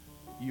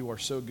you are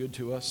so good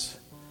to us,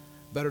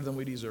 better than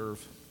we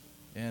deserve.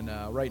 And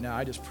right now,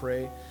 I just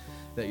pray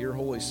that your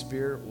Holy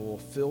Spirit will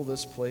fill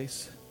this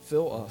place,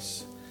 fill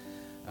us.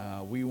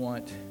 We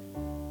want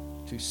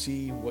to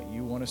see what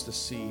you want us to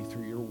see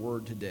through your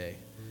word today.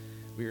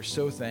 We are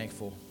so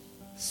thankful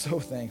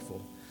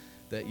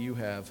that you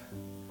have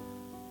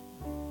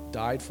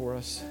died for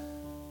us,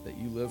 that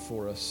you live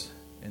for us,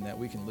 and that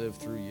we can live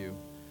through you.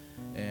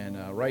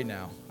 And right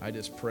now, I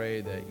just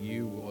pray that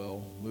you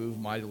will move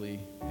mightily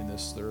in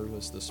this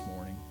service this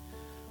morning.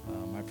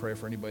 I pray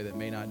for anybody that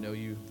may not know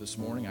you this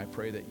morning. I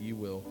pray that you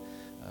will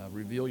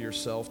reveal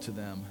yourself to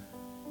them.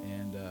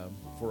 And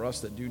for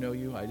us that do know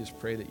you, I just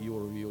pray that you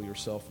will reveal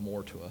yourself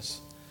more to us.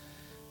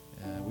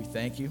 We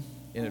thank you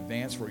in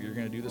advance for what you're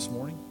going to do this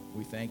morning.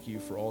 We thank you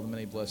for all the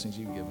many blessings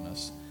you've given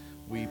us.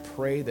 We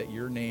pray that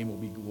your name will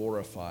be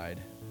glorified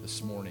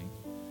this morning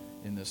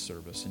in this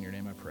service. In your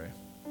name I pray.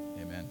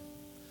 Amen.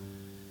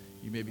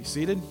 You may be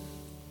seated.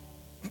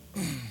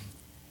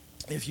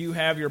 If you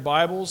have your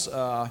Bibles,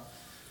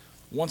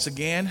 once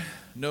again,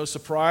 no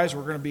surprise,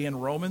 we're going to be in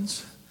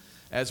Romans,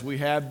 as we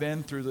have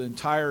been through the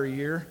entire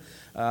year.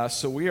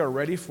 So we are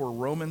ready for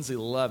Romans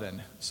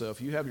 11. So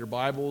if you have your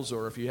Bibles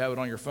or if you have it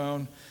on your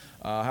phone,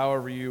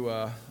 however you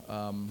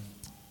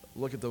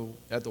look at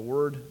the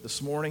Word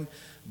this morning,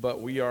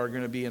 but we are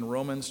going to be in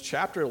Romans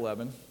chapter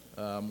 11.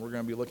 We're going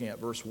to be looking at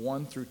verse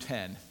 1 through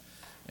 10,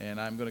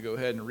 and I'm going to go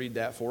ahead and read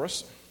that for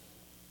us.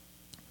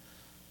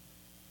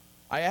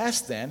 I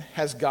ask then,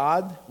 has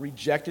God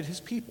rejected his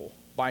people?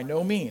 By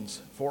no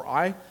means, for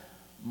I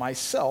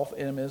myself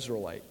am an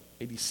Israelite,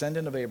 a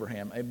descendant of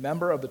Abraham, a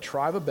member of the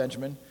tribe of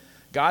Benjamin.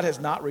 God has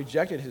not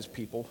rejected his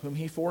people, whom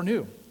he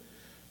foreknew.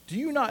 Do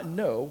you not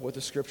know what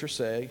the Scripture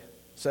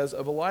says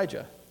of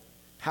Elijah,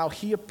 how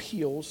he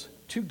appeals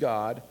to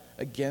God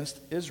against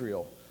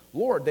Israel?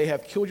 Lord, they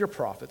have killed your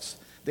prophets,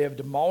 they have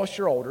demolished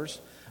your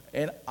altars,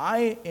 and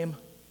I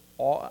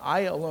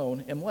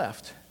alone am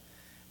left,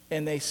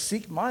 and they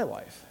seek my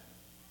life.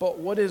 But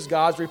what is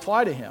God's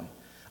reply to him?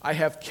 I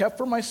have kept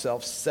for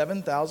myself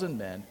 7,000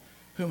 men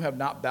whom have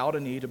not bowed a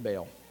knee to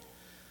Baal.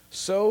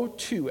 So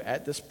too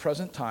at this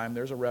present time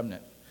there's a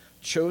remnant,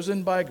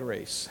 chosen by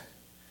grace.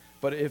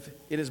 But if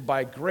it is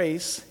by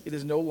grace, it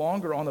is no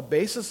longer on the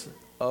basis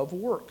of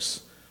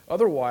works.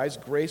 Otherwise,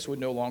 grace would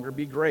no longer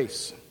be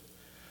grace.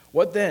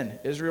 What then?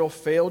 Israel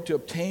failed to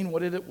obtain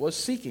what it was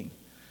seeking.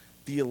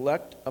 The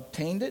elect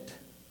obtained it,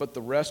 but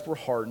the rest were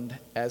hardened,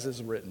 as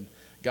is written.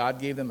 God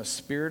gave them a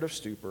spirit of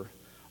stupor,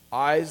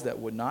 eyes that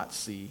would not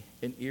see,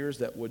 and ears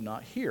that would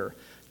not hear,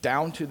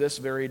 down to this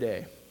very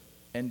day.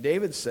 And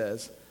David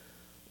says,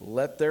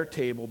 let their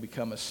table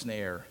become a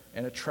snare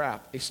and a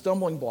trap, a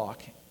stumbling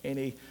block, and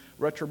a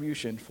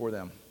retribution for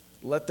them.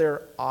 Let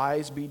their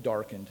eyes be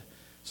darkened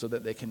so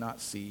that they cannot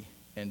see,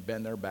 and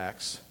bend their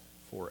backs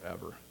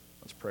forever.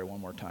 Let's pray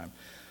one more time.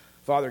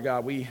 Father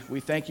God, we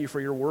thank you for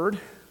your word.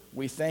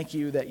 We thank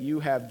you that you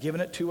have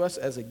given it to us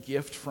as a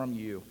gift from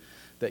you,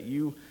 that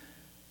you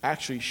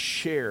actually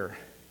share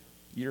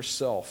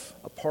yourself,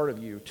 a part of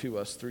you, to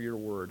us through your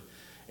word,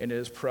 and it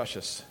is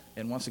precious.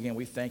 And once again,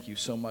 we thank you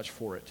so much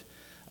for it.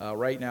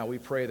 Right now, we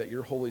pray that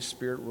your Holy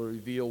Spirit will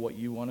reveal what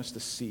you want us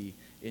to see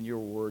in your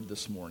word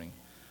this morning.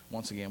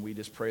 Once again, we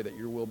just pray that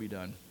your will be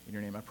done. In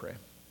your name I pray.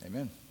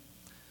 Amen.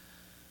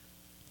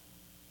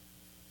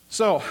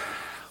 So,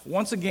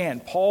 once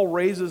again, Paul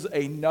raises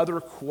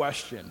another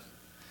question.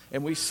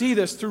 And we see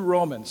this through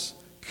Romans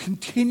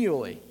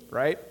continually,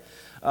 right?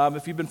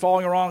 If you've been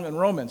following along in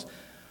Romans.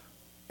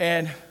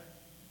 And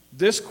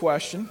this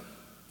question,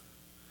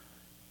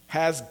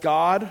 has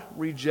God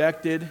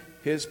rejected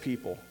his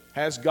people?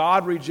 Has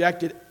God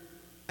rejected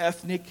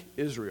ethnic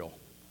Israel?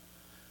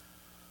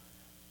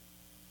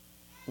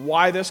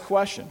 Why this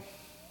question?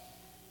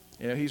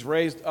 You know, he's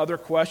raised other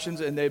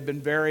questions, and they've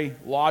been very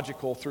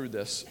logical through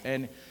this.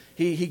 And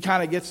he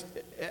kind of gets,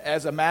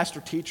 as a master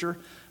teacher,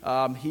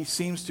 he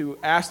seems to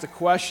ask the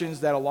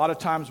questions that a lot of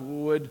times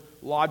would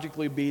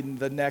logically be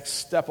the next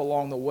step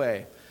along the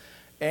way.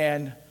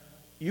 And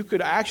you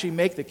could actually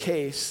make the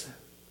case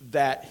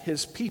that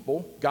his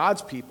people,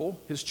 God's people,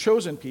 his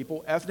chosen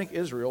people, ethnic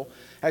Israel,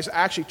 has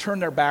actually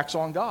turned their backs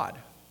on God.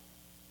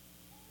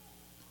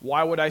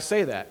 Why would I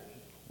say that?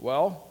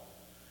 Well,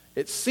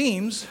 it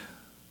seems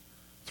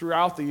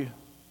throughout the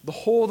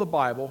whole of the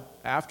Bible,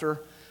 after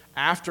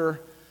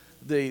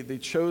they were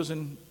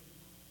chosen,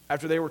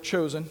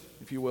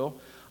 if you will,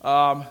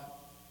 God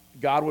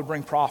would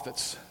bring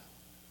prophets,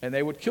 and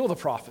they would kill the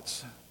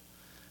prophets.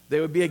 They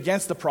would be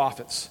against the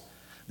prophets.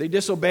 They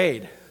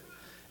disobeyed,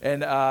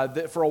 and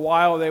for a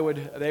while they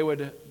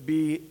would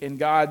be in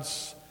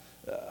God's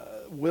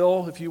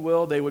will, if you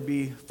will. They would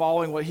be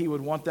following what he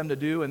would want them to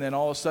do, and then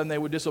all of a sudden they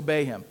would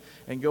disobey him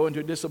and go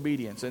into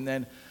disobedience, and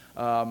then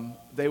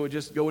they would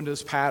just go into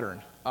this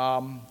pattern.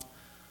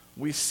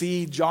 We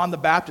see John the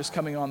Baptist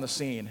coming on the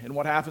scene, and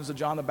what happens to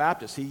John the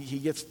Baptist? He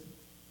gets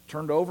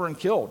turned over and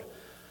killed,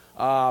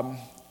 and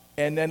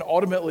then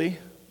ultimately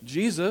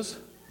Jesus,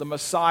 the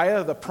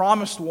Messiah, the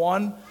promised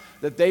one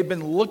that they've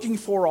been looking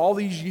for all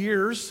these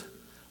years,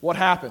 what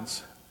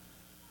happens?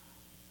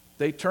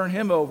 they turn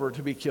him over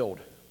to be killed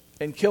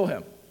and kill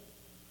him.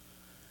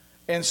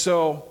 And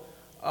so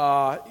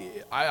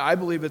I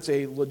believe it's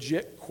a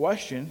legit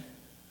question,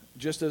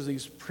 just as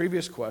these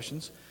previous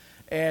questions.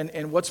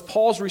 And what's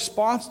Paul's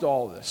response to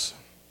all of this?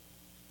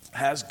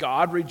 Has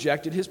God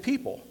rejected his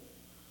people?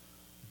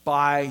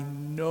 By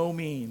no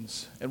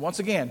means. And once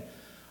again,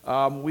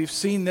 we've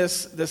seen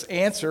this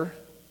answer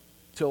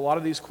to a lot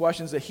of these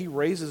questions that he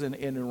raises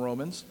in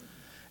Romans.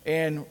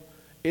 And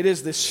it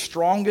is the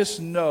strongest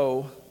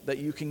no that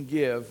you can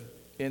give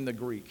in the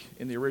Greek,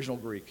 in the original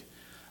Greek.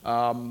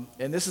 And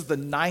this is the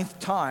 9th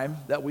time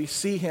that we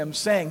see him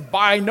saying,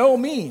 by no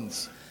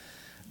means.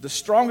 The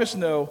strongest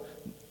no,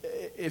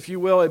 if you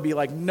will, it'd be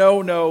like,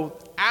 no,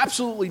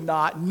 absolutely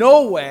not,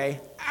 no way,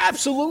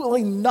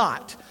 absolutely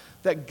not,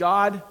 that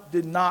God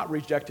did not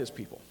reject his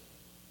people.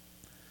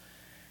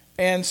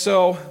 And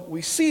so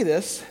we see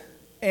this,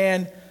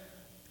 and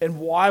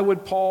why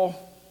would Paul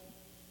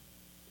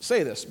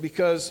say this?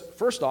 Because,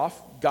 first off,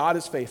 God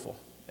is faithful,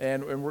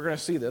 and we're going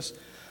to see this.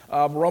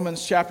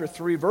 Romans chapter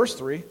 3, verse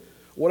 3,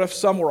 what if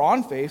some were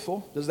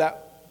unfaithful? Does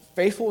that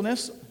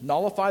faithfulness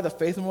nullify the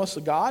faithfulness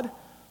of God?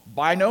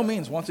 By no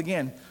means. Once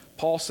again,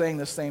 Paul's saying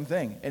the same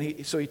thing.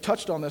 And so he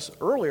touched on this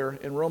earlier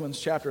in Romans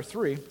chapter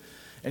 3,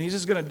 and he's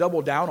just going to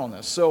double down on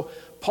this. So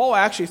Paul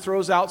actually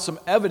throws out some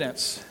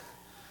evidence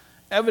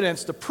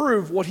to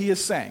prove what he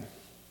is saying.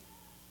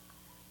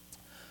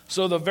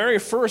 So the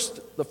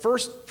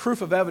first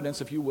proof of evidence,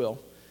 if you will,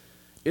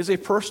 is a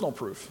personal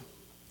proof.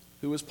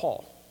 Who is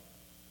Paul?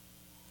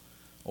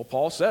 Well,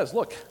 Paul says,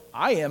 look,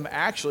 I am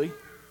actually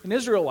an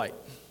Israelite,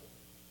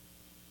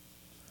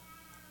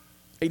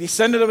 a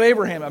descendant of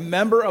Abraham, a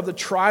member of the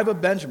tribe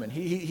of Benjamin.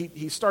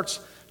 He starts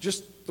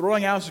just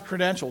throwing out his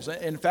credentials.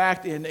 In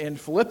fact, in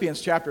Philippians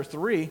chapter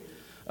 3,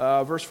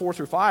 verse 4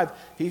 through 5,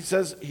 he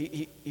says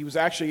he was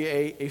actually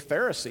a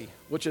Pharisee,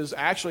 which is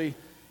actually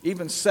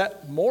even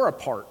set more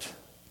apart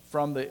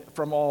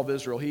from all of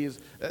Israel.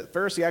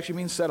 Pharisee actually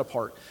means set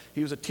apart.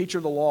 He was a teacher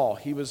of the law.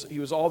 He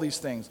was all these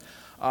things.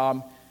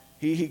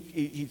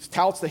 He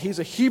touts that he's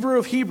a Hebrew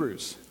of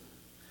Hebrews.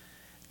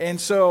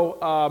 And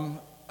so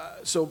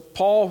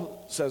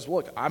Paul says,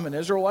 look, I'm an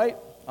Israelite.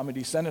 I'm a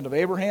descendant of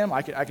Abraham.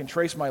 I can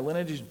trace my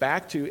lineage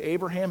back to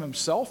Abraham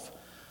himself.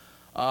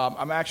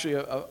 I'm actually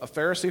a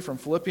Pharisee from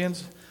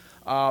Philippians.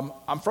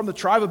 I'm from the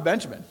tribe of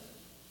Benjamin,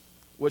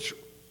 which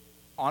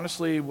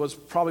honestly was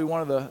probably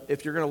one of the,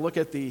 if you're going to look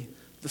at the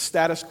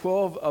status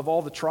quo of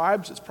all the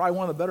tribes, it's probably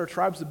one of the better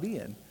tribes to be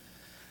in.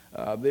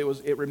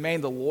 It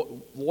remained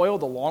loyal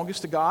the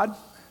longest to God.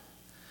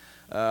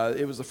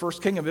 It was the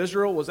first king of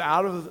Israel was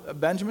out of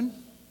Benjamin,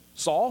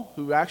 Saul,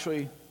 who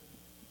actually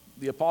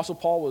the Apostle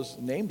Paul was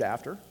named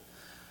after.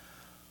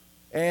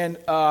 And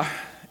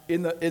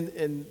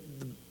in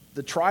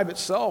the tribe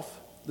itself,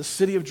 the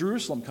city of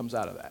Jerusalem comes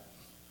out of that.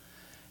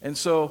 And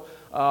so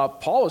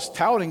Paul is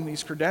touting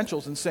these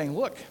credentials and saying,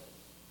 look,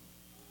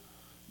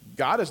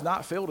 God has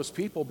not failed his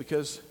people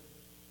because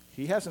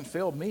he hasn't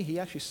failed me. He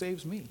actually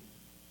saves me.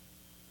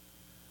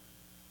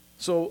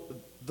 So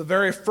the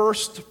very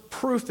first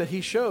proof that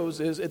he shows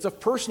is it's a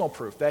personal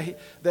proof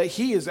that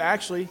he is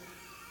actually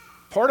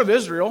part of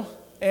Israel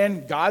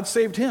and God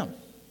saved him.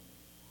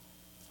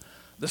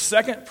 The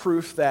second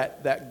proof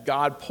that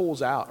God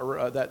pulls out,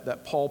 or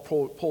that Paul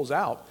pulls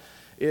out,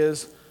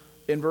 is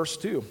in verse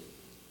 2.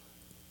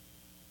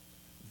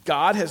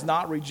 God has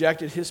not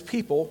rejected his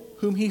people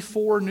whom he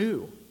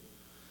foreknew.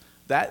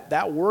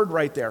 That word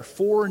right there,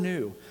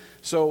 foreknew.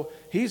 So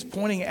he's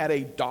pointing at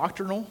a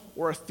doctrinal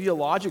or a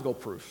theological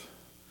proof.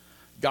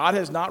 God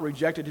has not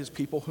rejected his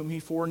people whom he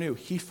foreknew.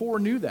 He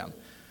foreknew them.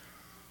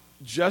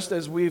 Just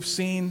as we've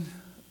seen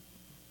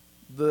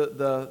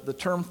the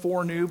term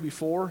foreknew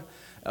before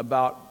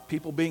about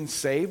people being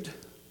saved,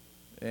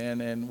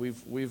 and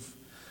we've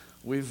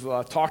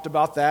talked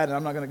about that, and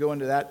I'm not going to go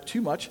into that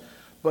too much,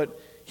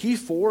 but he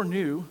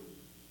foreknew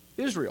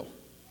Israel.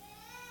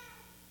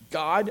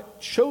 God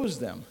chose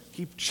them.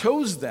 He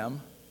chose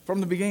them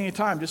from the beginning of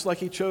time, just like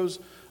he chose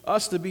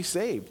us to be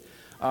saved.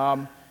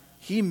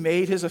 He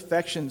made his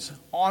affections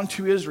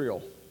onto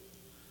Israel.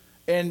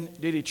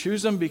 And did he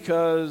choose them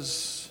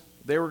because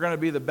they were going to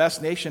be the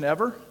best nation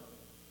ever?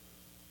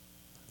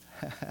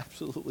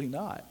 Absolutely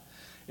not.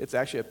 It's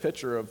actually a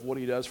picture of what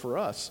he does for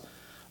us.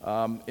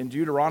 In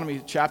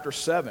Deuteronomy chapter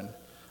 7,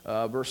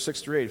 verse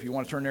 6 through 8, if you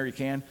want to turn there, you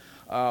can.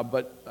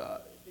 But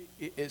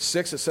at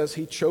 6, it says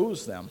he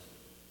chose them.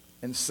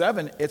 In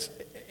 7,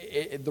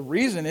 the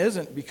reason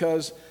isn't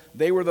because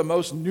they were the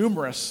most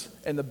numerous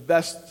and the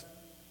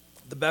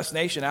best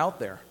nation out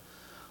there.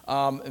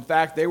 In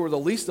fact, they were the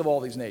least of all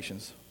these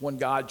nations when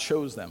God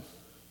chose them,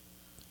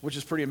 which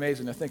is pretty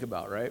amazing to think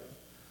about, right?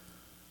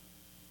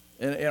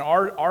 And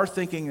our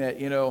thinking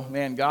that,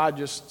 man, God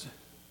just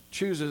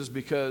chooses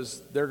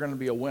because they're going to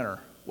be a winner.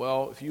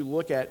 Well, if you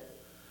look at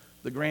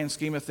the grand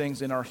scheme of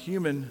things in our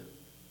human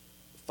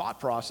thought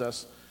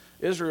process,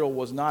 Israel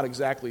was not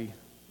exactly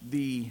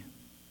the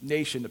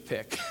nation to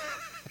pick.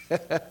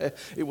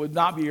 It would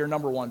not be your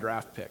number one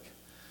draft pick.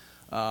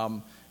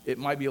 It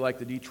might be like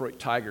the Detroit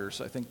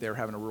Tigers. I think they're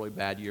having a really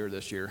bad year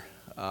this year.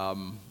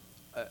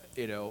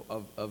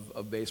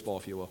 of baseball,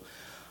 if you will.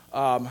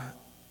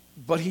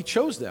 But he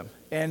chose them.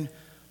 And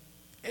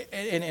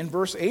in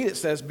verse 8 it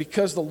says,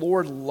 because the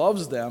Lord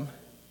loves them,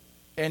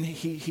 and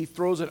he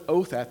throws an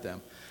oath at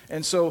them.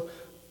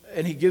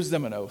 And he gives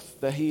them an oath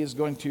that he is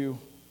going to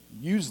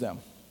use them.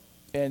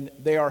 And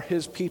they are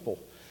his people.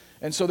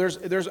 And so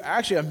there's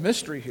actually a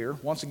mystery here,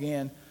 once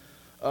again,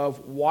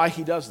 of why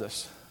he does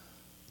this.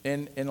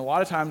 And a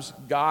lot of times,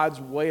 God's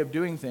way of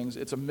doing things,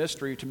 it's a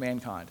mystery to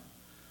mankind.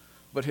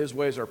 But his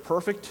ways are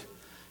perfect.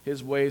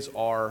 His ways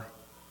are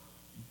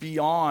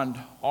beyond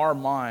our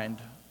mind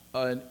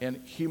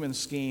and human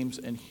schemes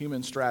and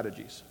human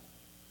strategies.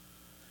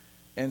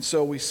 And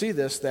so we see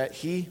this, that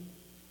he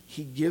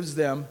gives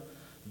them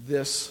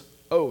this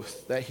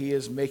oath that he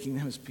is making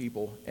them his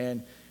people,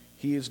 and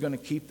he is going to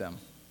keep them.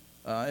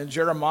 In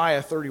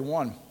Jeremiah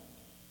 31,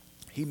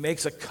 he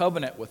makes a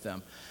covenant with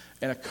them.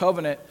 And a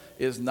covenant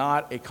is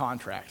not a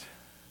contract.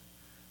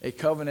 A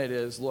covenant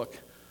is, look,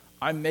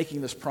 I'm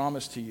making this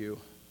promise to you.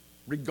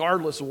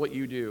 Regardless of what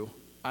you do,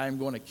 I'm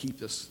going to keep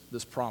this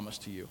promise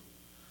to you.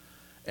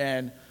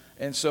 And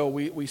so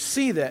we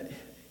see that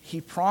he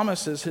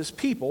promises his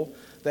people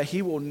that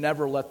he will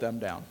never let them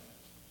down.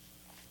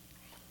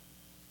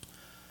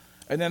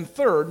 And then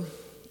third,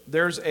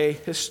 there's a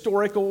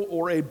historical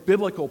or a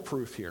biblical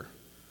proof here.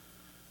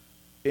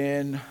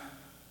 In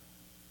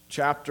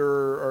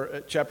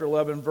chapter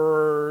 11,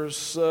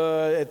 verse,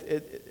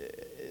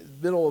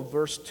 middle of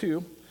verse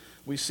 2,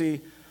 we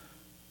see,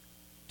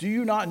 do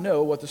you not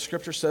know what the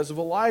scripture says of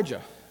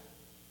Elijah?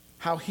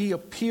 How he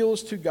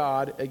appeals to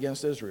God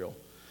against Israel.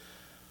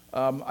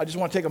 I just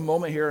want to take a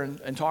moment here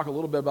and talk a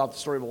little bit about the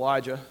story of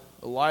Elijah.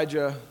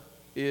 Elijah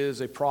is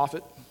a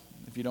prophet,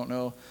 if you don't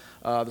know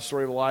the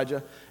story of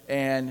Elijah.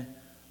 And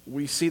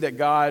we see that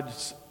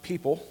God's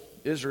people,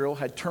 Israel,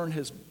 had turned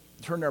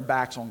their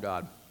backs on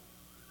God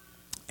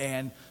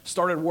and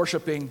started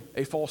worshiping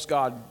a false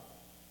god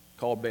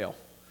called Baal.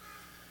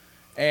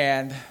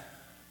 And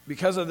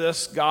because of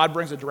this, God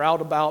brings a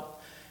drought about,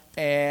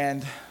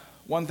 and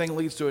one thing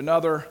leads to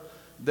another.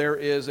 There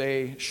is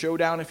a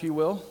showdown, if you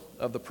will,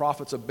 of the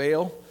prophets of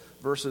Baal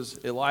versus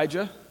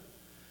Elijah.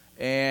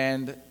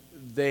 And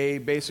they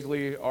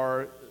basically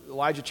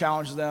Elijah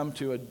challenges them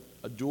to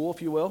a duel,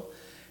 if you will.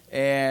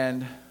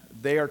 And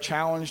they are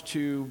challenged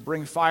to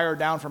bring fire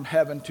down from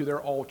heaven to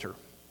their altar.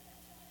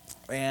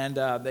 And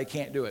they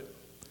can't do it.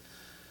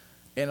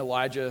 And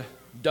Elijah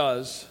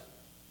does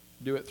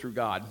do it through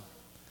God.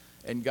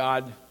 And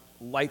God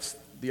lights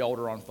the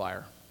altar on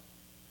fire.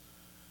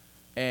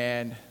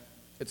 And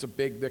it's a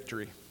big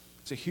victory.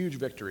 It's a huge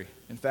victory.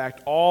 In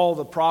fact, all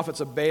the prophets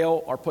of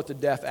Baal are put to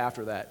death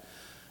after that.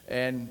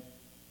 And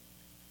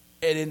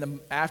in the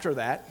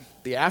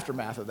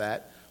aftermath of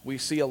that, we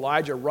see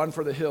Elijah run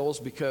for the hills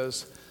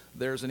because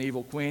there's an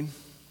evil queen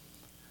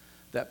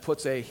that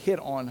puts a hit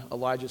on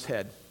Elijah's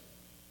head.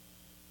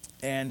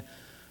 And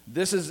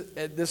this is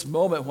at this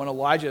moment when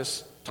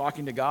Elijah's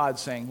talking to God,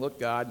 saying, look,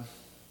 God,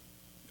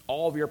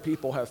 all of your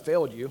people have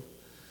failed you.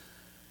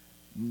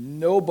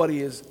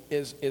 Nobody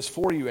is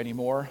for you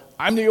anymore.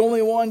 I'm the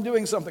only one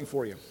doing something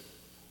for you.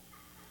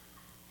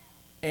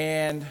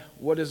 And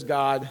what does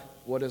God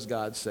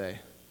say?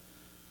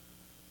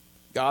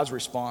 God's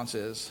response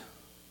is,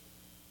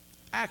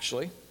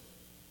 actually,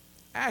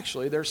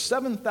 there's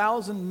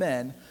 7,000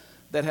 men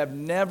that have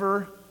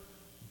never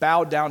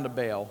bowed down to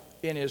Baal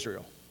in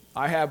Israel.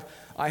 I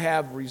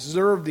have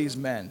reserved these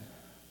men.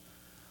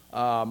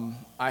 I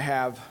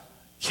have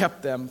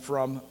kept them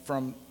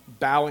from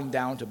bowing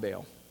down to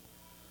Baal.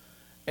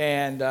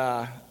 And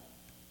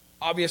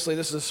obviously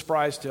this is a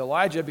surprise to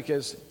Elijah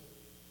because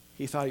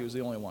he thought he was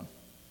the only one.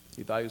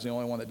 He thought he was the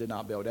only one that did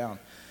not bow down.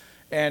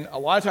 And a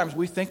lot of times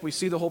we think we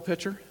see the whole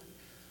picture,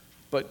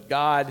 but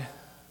God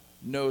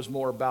knows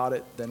more about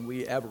it than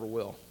we ever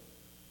will.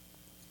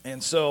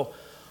 And so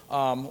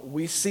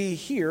we see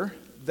here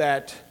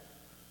that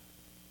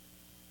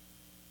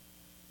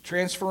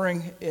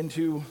transferring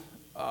into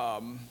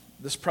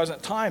this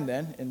present time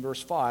then, in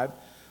verse 5,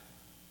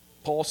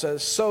 Paul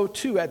says, so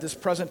too at this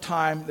present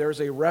time there is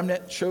a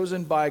remnant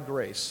chosen by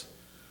grace.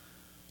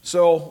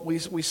 So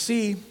we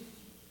see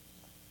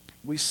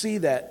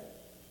that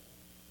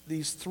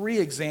these three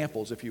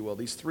examples, if you will,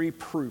 these three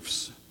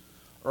proofs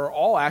are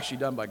all actually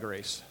done by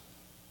grace.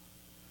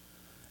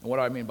 And what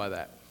do I mean by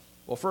that?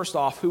 Well, first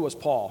off, who was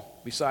Paul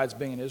besides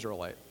being an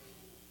Israelite?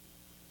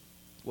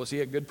 Was he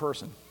a good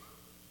person?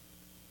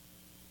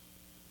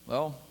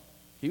 Well,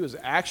 he was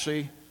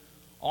actually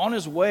on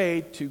his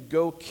way to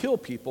go kill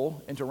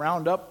people and to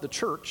round up the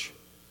church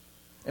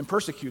and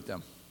persecute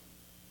them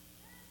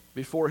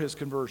before his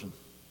conversion,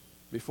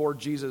 before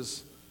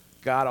Jesus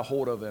got a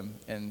hold of him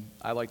and,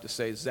 I like to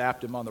say,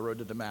 zapped him on the road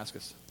to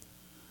Damascus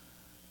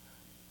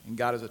and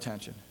got his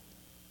attention.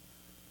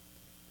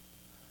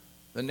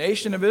 The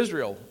nation of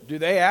Israel, do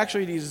they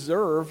actually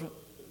deserve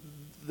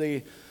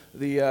the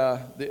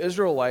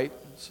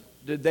Israelites?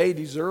 Did they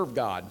deserve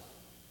God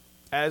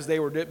as they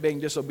were being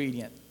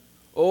disobedient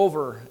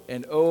over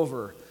and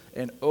over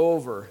and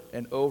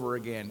over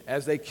again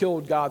as they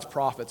killed God's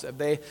prophets,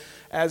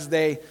 as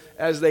they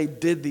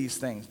did these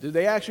things. Do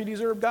they actually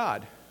deserve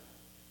God?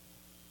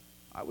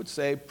 I would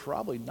say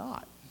probably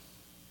not.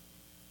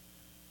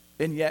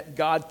 And yet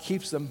God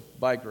keeps them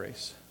by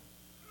grace.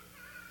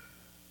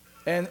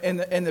 And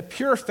the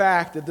pure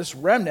fact that this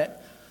remnant,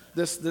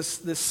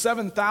 this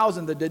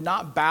 7,000 that did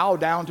not bow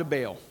down to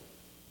Baal.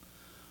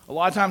 A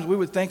lot of times we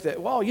would think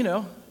that, well,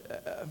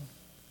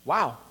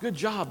 wow, good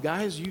job,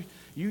 guys.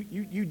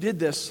 You did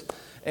this.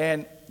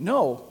 And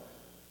no,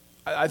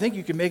 I think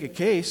you can make a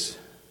case.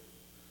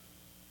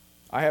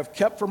 I have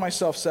kept for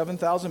myself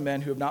 7,000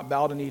 men who have not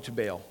bowed a knee to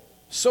Baal.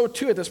 So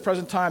too, at this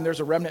present time,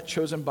 there's a remnant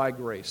chosen by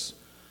grace.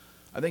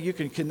 I think you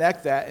can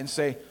connect that and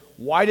say,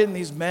 why didn't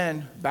these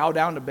men bow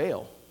down to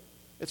Baal?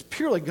 It's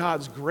purely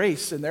God's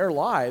grace in their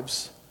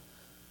lives,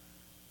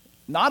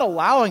 not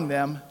allowing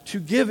them to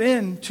give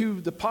in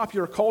to the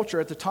popular culture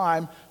at the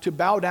time to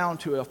bow down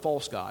to a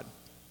false god.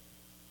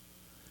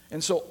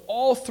 And so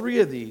all three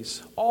of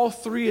these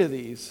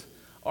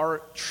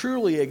are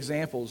truly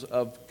examples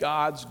of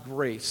God's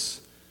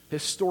grace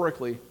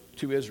historically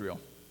to Israel.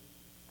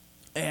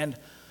 And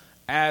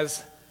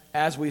as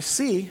we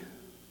see,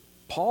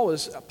 Paul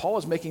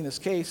is making this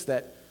case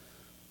that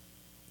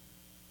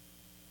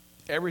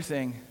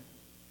everything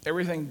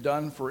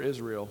done for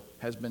Israel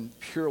has been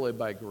purely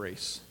by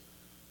grace,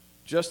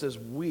 just as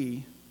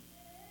we,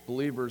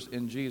 believers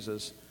in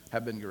Jesus,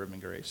 have been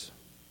given grace.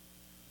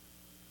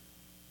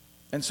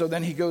 And so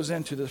then he goes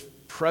into this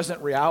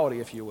present reality,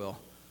 if you will.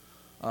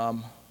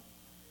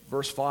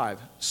 Verse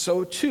 5.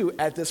 So too,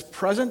 at this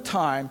present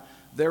time,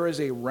 there is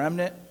a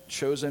remnant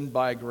chosen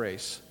by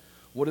grace.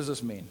 What does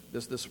this mean?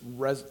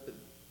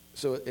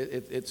 So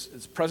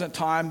it's present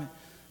time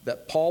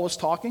that Paul was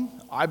talking.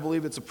 I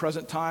believe it's a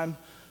present time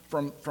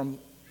from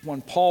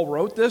when Paul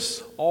wrote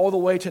this all the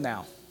way to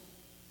now,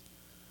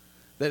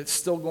 that it's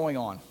still going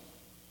on.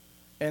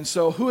 And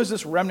so who is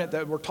this remnant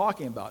that we're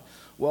talking about?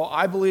 Well,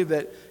 I believe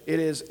that it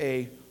is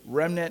a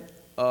remnant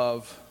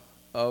of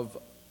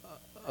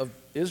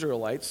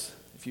Israelites,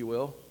 if you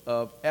will,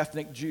 of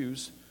ethnic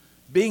Jews,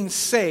 being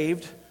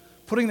saved,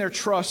 putting their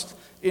trust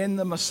in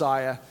the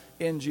Messiah,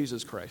 in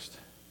Jesus Christ.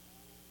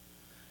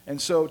 And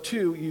so,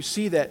 too, you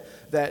see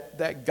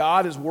that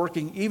God is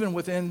working even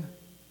within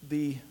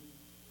the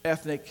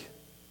ethnic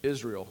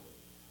Israel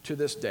to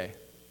this day.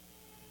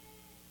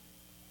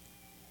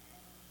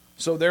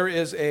 So there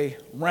is a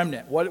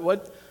remnant.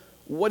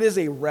 What is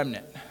a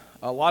remnant?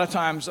 A lot of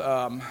times,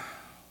 has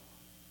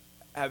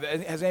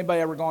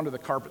anybody ever gone to the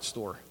carpet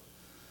store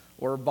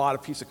or bought a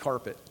piece of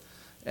carpet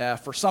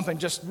for something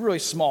just really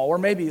small, or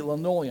maybe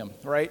linoleum,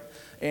 right?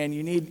 And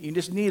you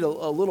just need a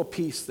little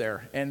piece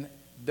there, and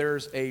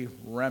there's a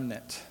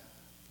remnant,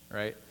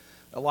 right?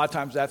 A lot of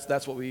times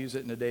that's what we use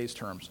it in today's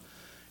terms.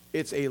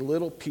 It's a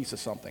little piece of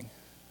something.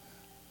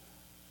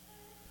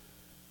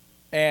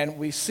 And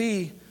we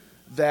see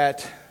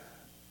that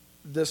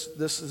this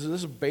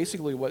is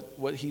basically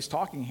what he's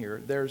talking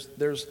here.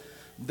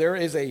 There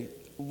is a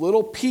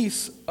little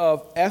piece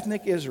of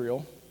ethnic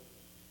Israel,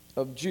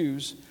 of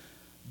Jews,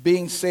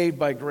 being saved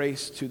by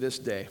grace to this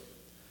day.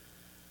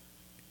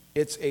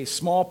 It's a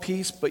small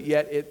piece, but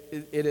yet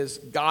it is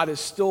God is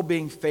still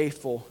being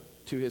faithful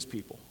to his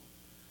people.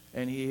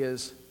 And he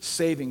is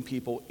saving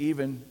people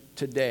even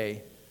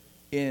today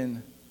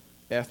in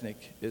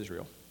ethnic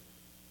Israel.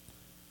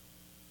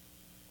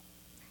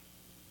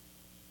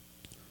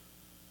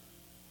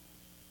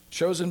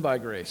 Chosen by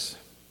grace.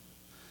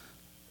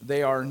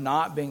 They are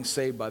not being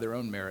saved by their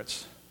own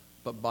merits,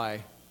 but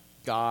by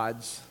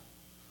God's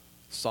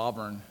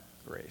sovereign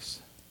grace.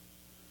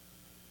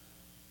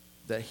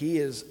 That he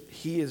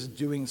is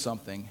doing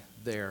something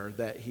there,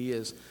 that he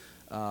is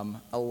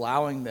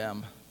allowing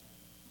them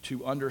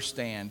to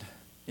understand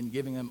and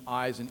giving them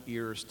eyes and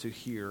ears to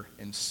hear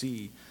and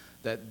see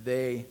that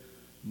they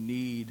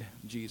need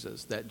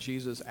Jesus, that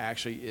Jesus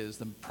actually is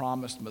the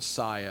promised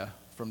Messiah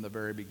from the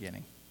very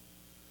beginning.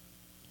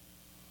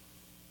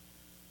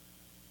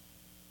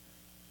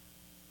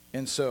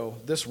 And so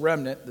this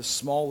remnant, the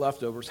small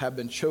leftovers, have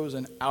been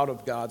chosen out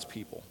of God's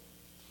people,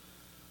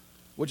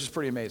 which is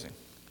pretty amazing.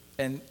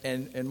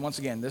 And once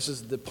again, this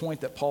is the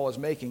point that Paul is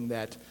making,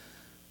 that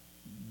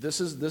this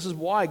is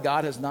why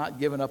God has not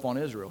given up on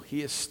Israel.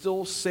 He is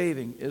still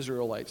saving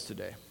Israelites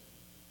today.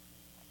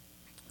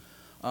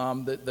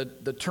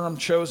 The term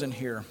chosen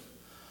here,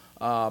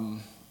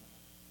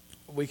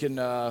 we can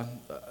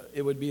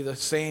it would be the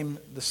same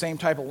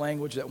type of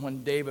language that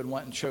when David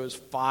went and chose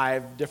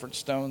 5 different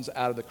stones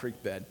out of the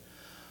creek bed.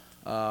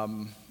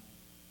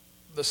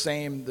 The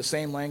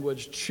same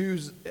language,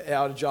 choose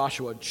out of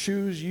Joshua,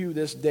 choose you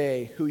this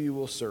day who you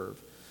will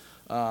serve.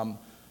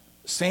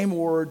 Same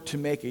word, to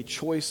make a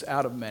choice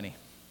out of many.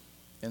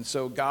 And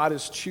so God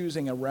is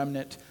choosing a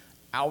remnant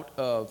out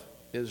of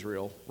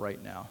Israel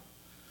right now.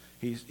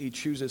 He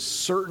chooses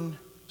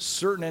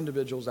certain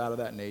individuals out of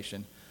that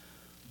nation,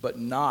 but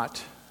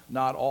not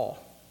all.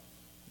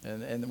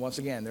 And once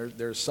again,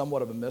 there's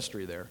somewhat of a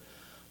mystery there.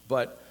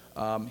 But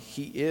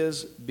he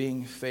is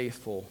being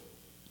faithful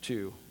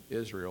to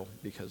Israel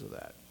because of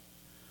that.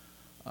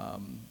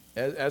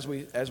 As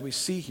we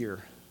see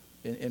here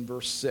in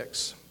verse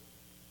 6,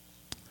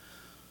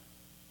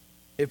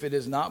 if it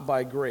is not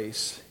by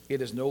grace,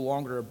 it is no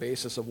longer a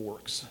basis of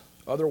works.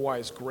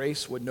 Otherwise,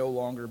 grace would no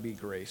longer be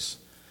grace.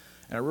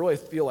 And I really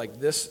feel like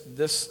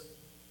this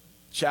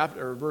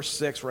chapter, or verse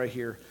 6 right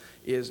here,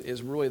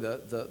 is really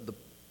the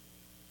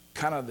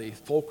kind of the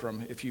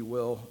fulcrum, if you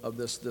will, of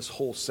this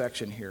whole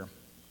section here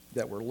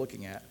that we're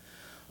looking at.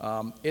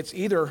 It's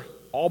either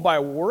all by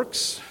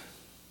works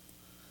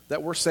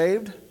that we're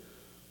saved,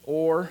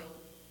 or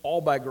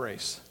all by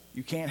grace.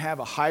 You can't have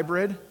a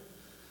hybrid,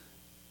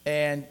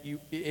 and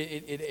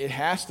it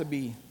has to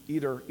be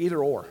either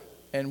or.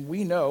 And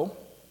we know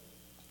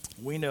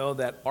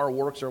that our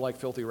works are like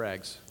filthy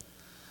rags,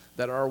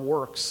 that our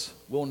works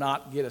will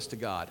not get us to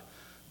God,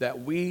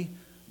 that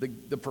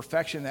the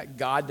perfection that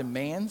God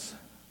demands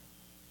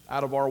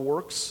out of our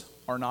works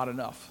are not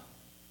enough.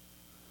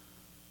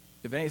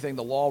 If anything,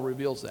 the law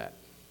reveals that.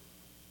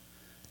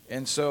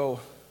 And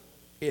so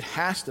it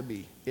has to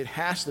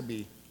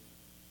be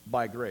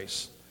by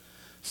grace.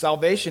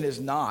 Salvation is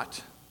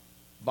not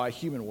by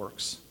human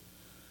works.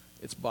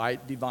 It's by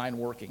divine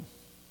working.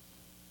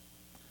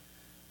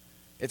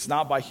 It's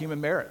not by human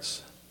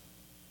merits.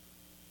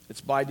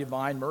 It's by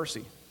divine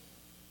mercy.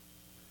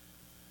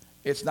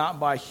 It's not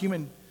by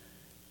human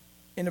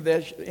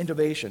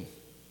innovation.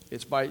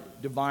 It's by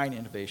divine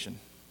innovation.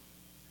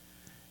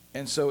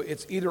 And so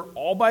it's either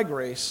all by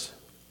grace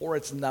or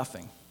it's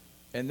nothing.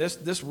 And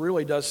this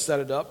really does set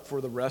it up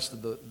for the rest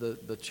of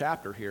the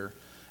chapter here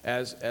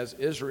as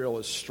Israel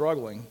is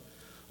struggling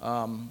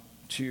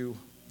to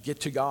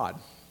get to God.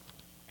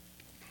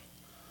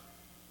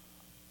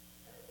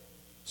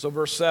 So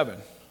verse 7,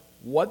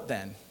 what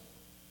then?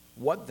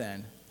 What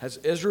then? Has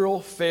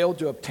Israel failed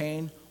to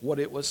obtain what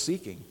it was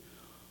seeking?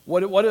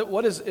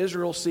 What is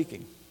Israel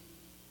seeking?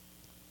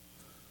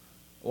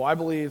 Well, I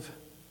believe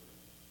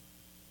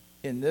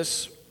in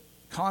this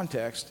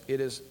context, it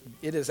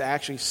is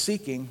actually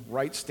seeking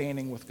right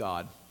standing with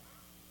God.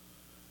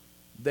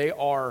 They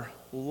are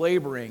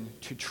laboring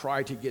to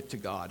try to get to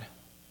God.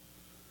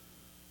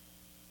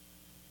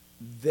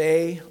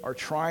 They are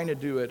trying to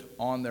do it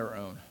on their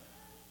own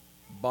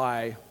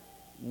by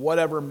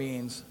whatever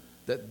means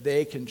that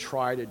they can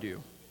try to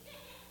do.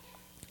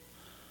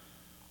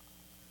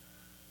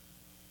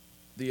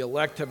 The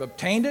elect have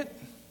obtained it,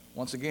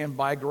 once again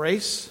by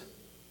grace,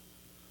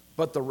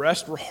 but the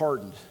rest were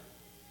hardened.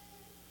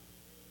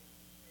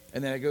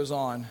 And then it goes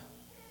on,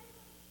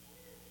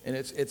 and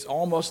it's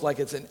almost like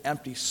it's an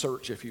empty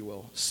search, if you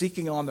will,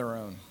 seeking on their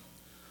own.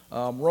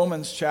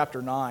 Romans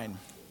chapter 9,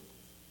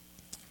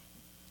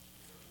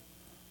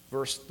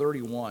 verse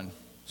 31,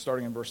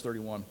 starting in verse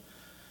 31,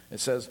 it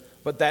says,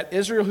 "But that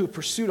Israel who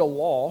pursued a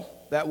law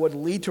that would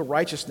lead to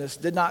righteousness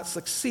did not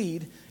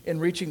succeed in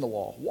reaching the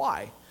law."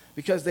 Why?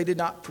 Because they did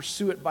not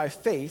pursue it by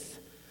faith,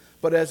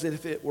 but as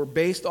if it were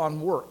based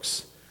on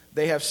works.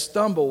 They have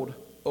stumbled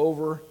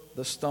over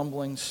the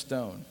stumbling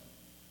stone.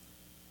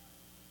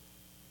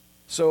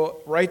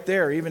 So right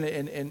there, even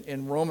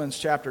in Romans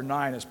chapter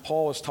 9, as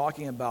Paul is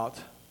talking about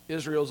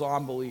Israel's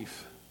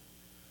unbelief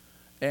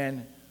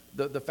and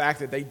the fact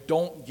that they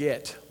don't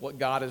get what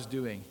God is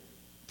doing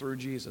through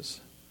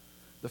Jesus,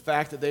 the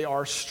fact that they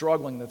are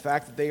struggling, the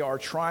fact that they are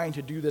trying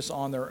to do this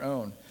on their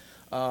own,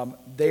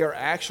 they are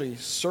actually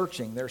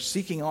searching, they're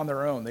seeking on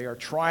their own, they are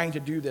trying to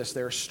do this,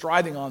 they're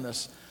striving on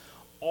this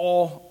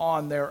all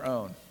on their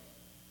own.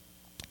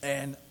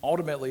 And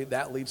ultimately,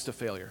 that leads to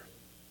failure.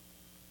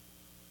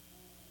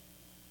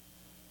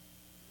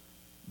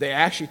 They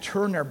actually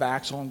turn their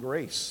backs on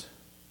grace.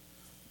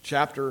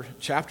 Chapter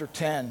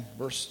 10,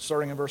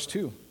 starting in verse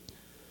 2.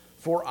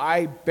 "For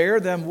I bear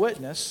them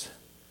witness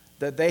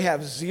that they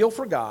have zeal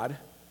for God,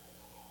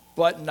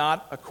 but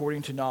not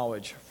according to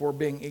knowledge. For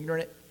being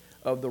ignorant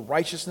of the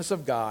righteousness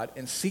of God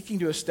and seeking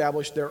to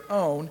establish their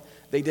own,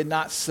 they did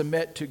not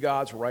submit to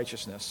God's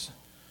righteousness.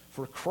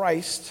 For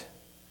Christ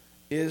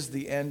is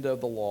the end of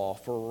the law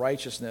for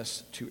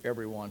righteousness to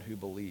everyone who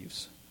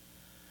believes."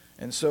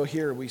 And so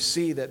here we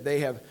see that they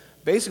have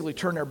basically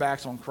turned their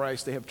backs on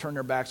Christ. They have turned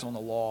their backs on the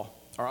law,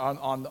 or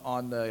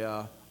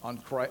on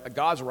Christ,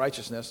 God's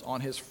righteousness, on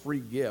His free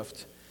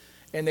gift.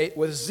 And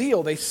with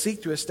zeal, they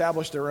seek to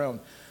establish their own.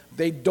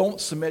 They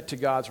don't submit to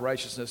God's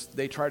righteousness.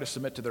 They try to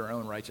submit to their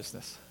own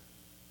righteousness,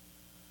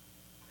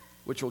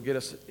 which will get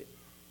us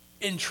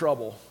in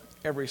trouble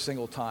every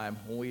single time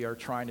when we are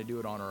trying to do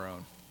it on our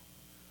own,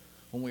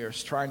 when we are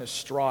trying to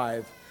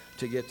strive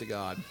to get to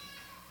God.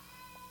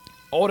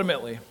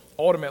 Ultimately,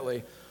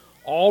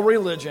 all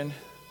religion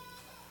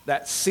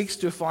that seeks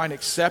to find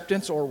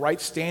acceptance or right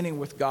standing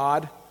with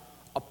God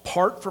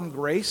apart from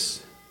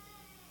grace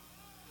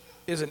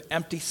is an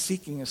empty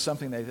seeking of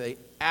something that they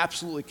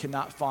absolutely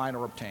cannot find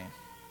or obtain.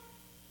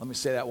 Let me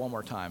say that one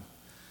more time.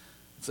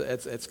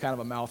 It's kind of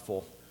a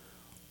mouthful.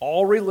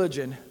 All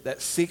religion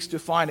that seeks to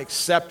find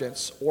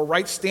acceptance or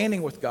right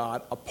standing with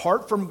God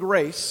apart from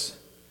grace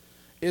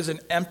is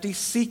an empty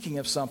seeking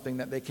of something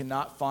that they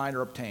cannot find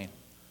or obtain.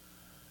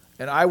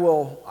 And I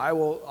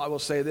will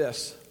say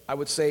this. I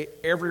would say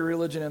every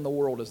religion in the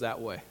world is that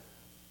way.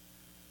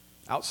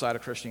 outside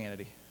of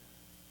Christianity.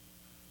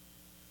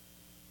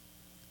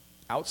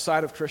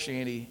 Outside of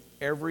Christianity,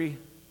 every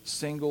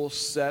single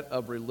set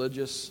of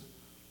religious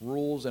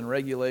rules and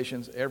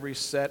regulations, every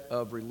set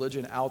of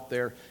religion out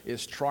there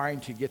is trying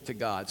to get to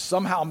God,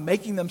 somehow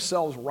making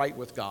themselves right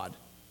with God.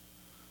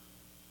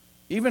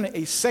 Even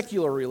a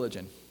secular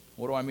religion.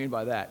 What do I mean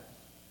by that?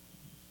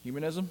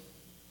 Humanism?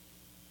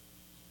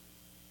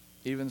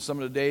 Even some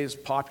of today's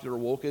popular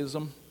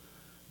wokeism.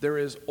 There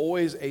is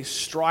always a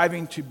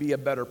striving to be a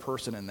better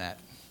person in that.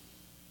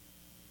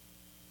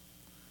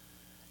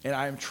 And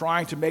I am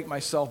trying to make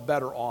myself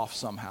better off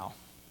somehow.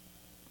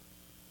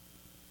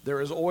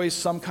 There is always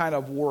some kind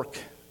of work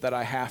that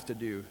I have to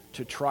do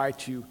to try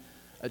to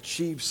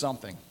achieve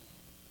something.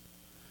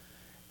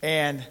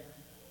 And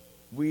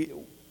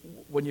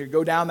when you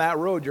go down that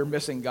road, you're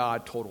missing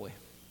God totally,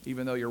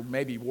 even though you're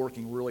maybe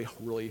working really,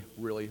 really,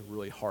 really,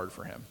 really hard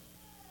for Him.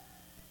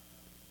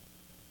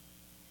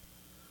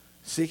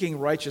 Seeking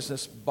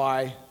righteousness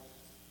by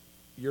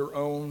your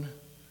own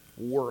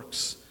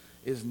works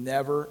is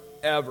never,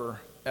 ever,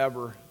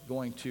 ever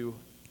going to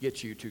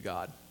get you to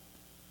God.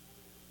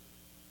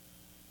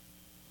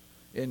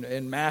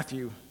 In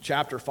Matthew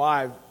chapter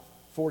 5,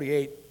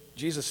 48,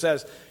 Jesus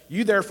says,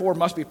 "You therefore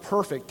must be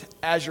perfect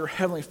as your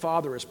heavenly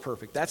Father is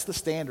perfect." That's the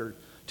standard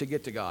to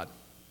get to God.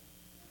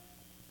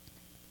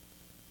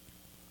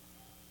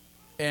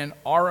 And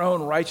our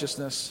own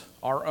righteousness,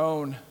 our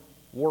own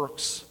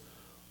works,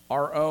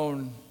 our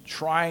own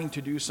trying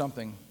to do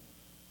something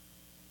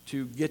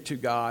to get to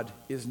God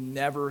is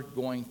never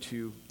going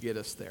to get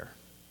us there.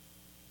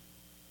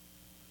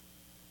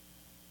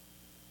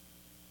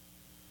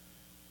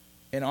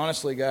 And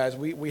honestly, guys,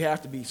 we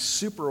have to be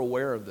super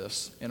aware of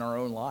this in our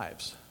own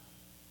lives.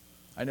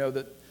 I know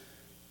that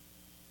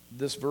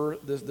this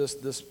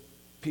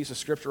piece of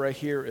scripture right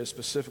here is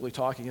specifically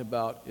talking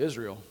about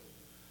Israel,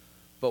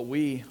 but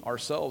we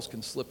ourselves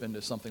can slip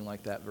into something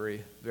like that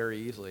very, very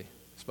easily,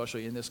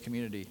 especially in this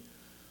community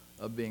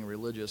of being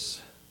religious.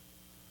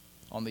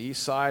 On the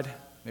east side,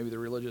 maybe the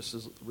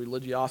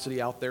religiosity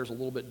out there is a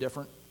little bit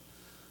different.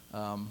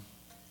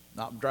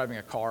 Not driving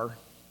a car,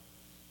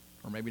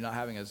 or maybe not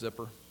having a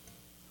zipper.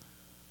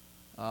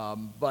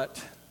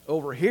 But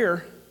over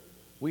here,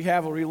 we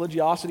have a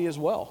religiosity as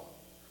well.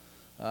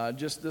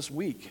 Just this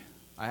week,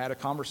 I had a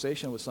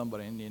conversation with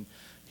somebody, and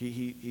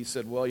he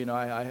said, "Well,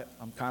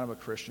 I'm kind of a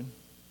Christian."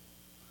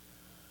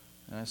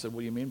 And I said, "What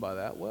do you mean by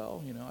that?"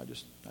 "Well,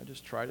 I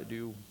just try to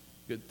do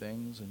good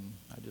things, and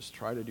I just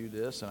try to do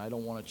this, and I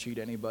don't want to cheat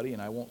anybody,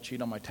 and I won't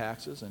cheat on my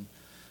taxes,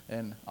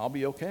 and I'll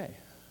be okay."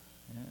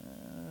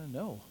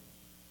 No.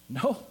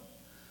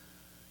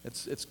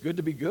 It's good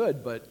to be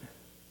good, but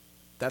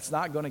that's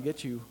not going to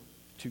get you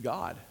to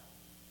God.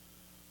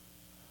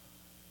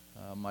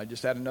 I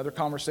just had another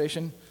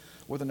conversation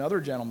with another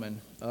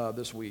gentleman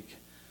this week,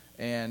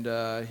 and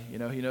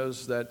he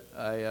knows that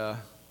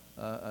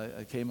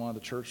I came on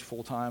the church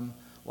full time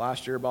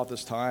last year about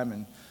this time,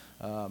 and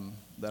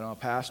that I'm a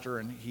pastor,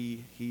 and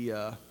he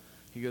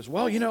goes,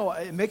 "Well,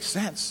 it makes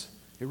sense.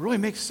 It really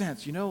makes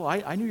sense.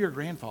 I knew your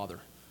grandfather,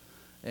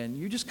 and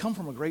you just come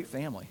from a great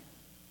family,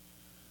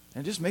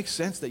 and it just makes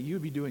sense that you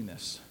would be doing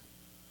this."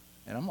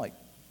 And I'm like,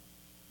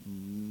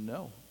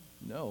 No.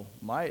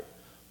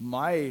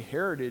 My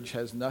heritage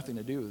has nothing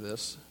to do with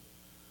this.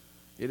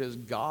 It is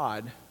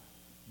God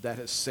that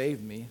has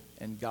saved me,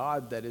 and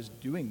God that is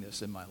doing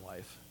this in my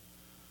life.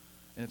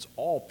 And it's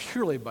all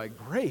purely by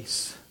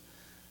grace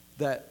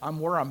that I'm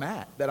where I'm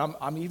at, that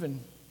I'm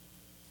even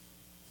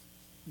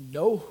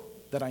know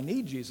that I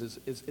need Jesus.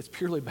 It's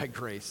purely by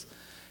grace.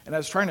 And I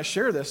was trying to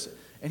share this,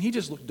 and he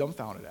just looked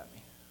dumbfounded at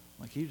me.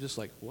 He was just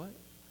like, "What?"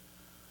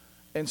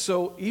 And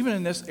so even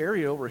in this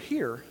area over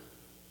here,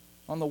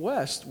 on the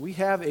west, we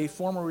have a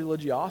form of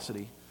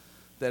religiosity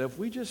that if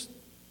we just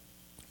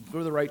go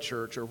to the right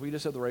church, or if we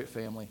just have the right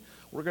family,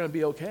 we're going to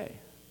be okay.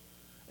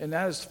 And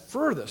that is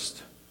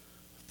furthest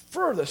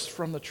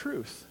from the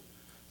truth.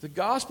 The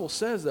gospel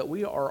says that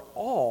we are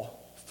all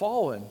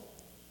fallen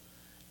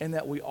and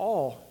that we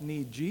all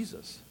need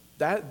Jesus.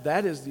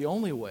 That is the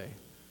only way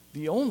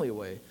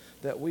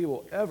that we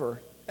will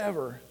ever,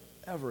 ever,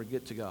 ever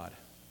get to God.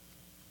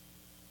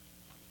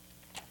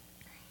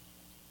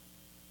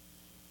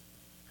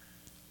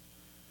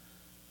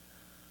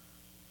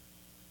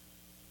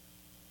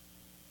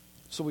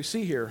 So we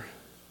see here,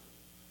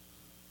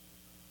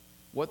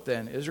 what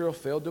then? Israel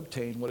failed to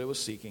obtain what it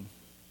was seeking.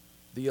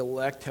 The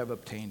elect have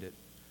obtained it.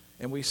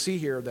 And we see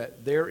here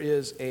that there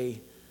is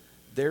a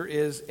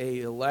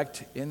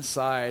elect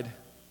inside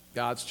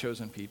God's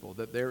chosen people,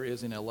 that there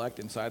is an elect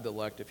inside the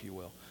elect, if you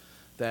will,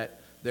 that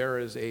there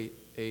is a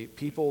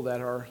people that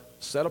are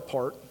set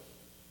apart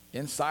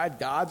inside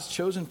God's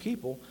chosen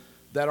people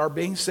that are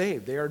being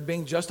saved. They are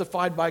being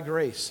justified by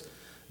grace.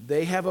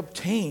 They have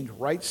obtained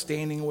right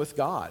standing with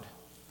God,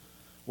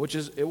 which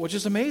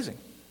is amazing.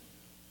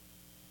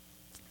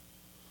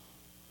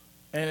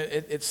 And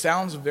it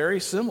sounds very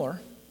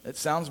similar. It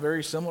sounds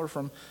very similar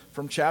from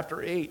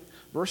chapter 8,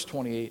 verse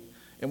 28.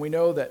 And we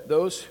know that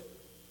those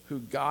who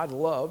God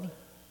loved,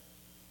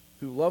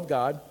 who love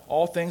God,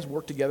 all things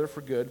work together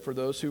for good for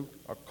those who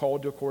are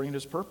called to according to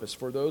his purpose.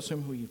 For those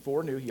whom he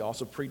foreknew, he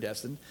also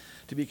predestined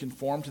to be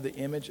conformed to the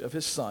image of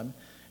his Son,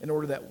 in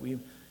order that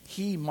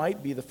he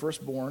might be the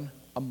firstborn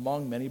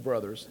among many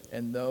brothers.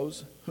 And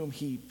those whom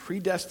he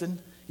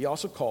predestined, he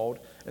also called.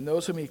 And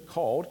those whom he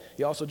called,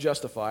 he also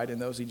justified.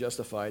 And those he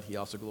justified, he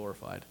also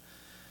glorified.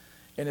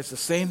 And it's the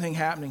same thing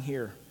happening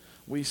here.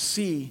 We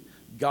see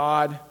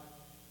God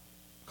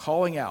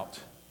calling out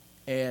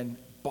and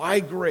by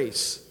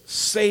grace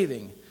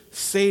saving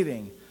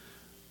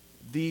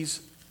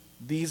these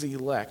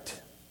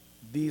elect,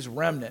 these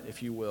remnant,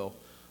 if you will,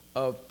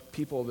 of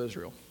people of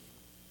Israel.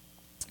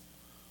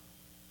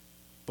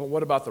 But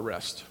what about the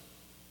rest?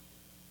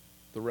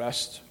 The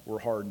rest were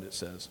hardened, it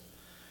says.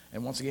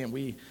 And once again,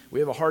 we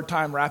have a hard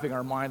time wrapping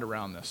our mind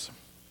around this.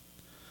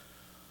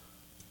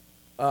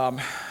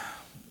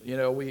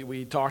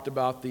 We talked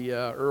about the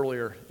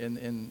earlier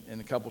in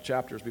a couple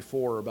chapters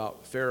before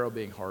about Pharaoh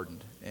being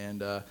hardened.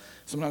 And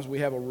sometimes we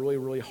have a really,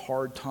 really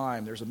hard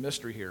time. There's a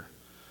mystery here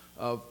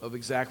of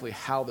exactly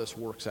how this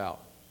works out.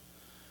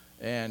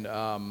 And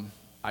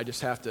I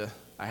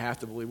have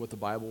to believe what the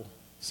Bible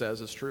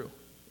says is true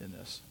in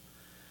this.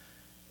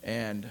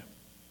 And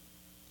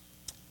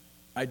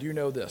I do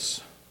know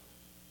this.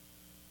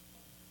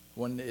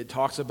 When it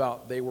talks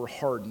about they were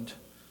hardened,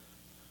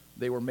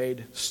 they were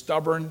made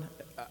stubborn.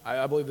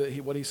 I believe that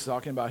what he's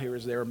talking about here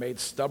is they were made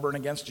stubborn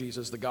against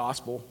Jesus, the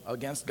gospel,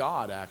 against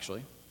God,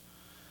 actually.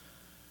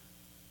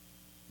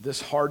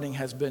 This hardening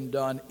has been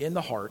done in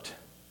the heart,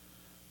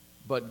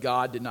 but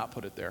God did not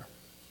put it there.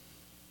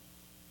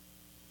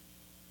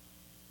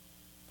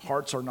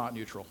 Hearts are not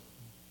neutral.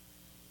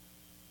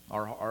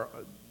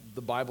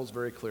 The Bible's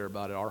very clear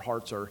about it. Our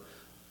hearts are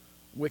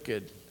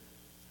wicked,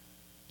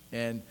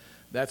 and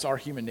that's our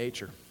human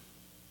nature.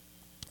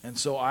 And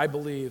so I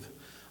believe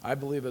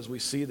as we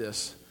see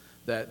this,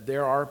 that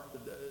there are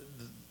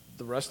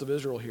the rest of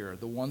Israel here,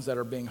 the ones that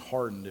are being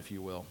hardened, if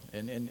you will.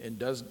 And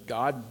does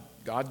God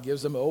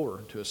gives them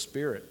over to a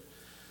spirit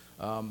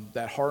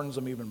that hardens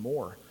them even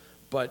more.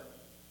 But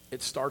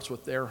it starts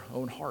with their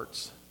own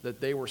hearts, that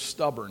they were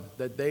stubborn,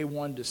 that they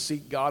wanted to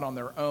seek God on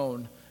their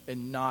own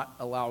and not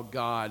allow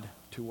God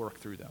to work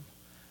through them.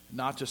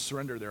 Not to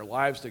surrender their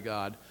lives to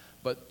God,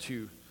 but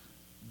to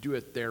do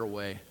it their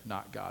way,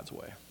 not God's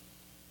way.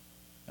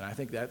 And I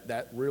think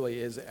that really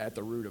is at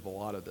the root of a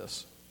lot of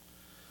this.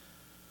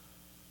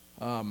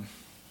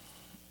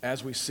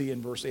 As we see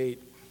in verse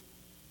 8,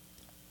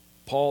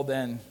 Paul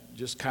then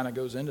just kind of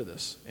goes into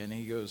this, and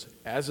he goes,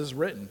 as is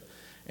written.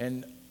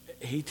 And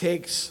he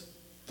takes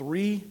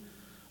three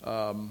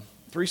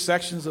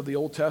sections of the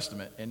Old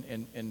Testament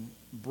and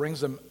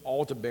brings them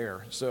all to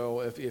bear.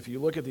 So if you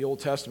look at the Old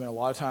Testament, a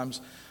lot of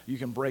times you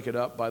can break it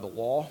up by the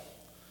law,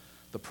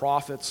 the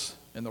prophets,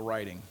 and the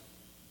writing.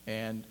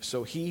 And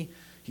so he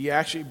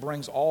actually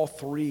brings all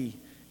three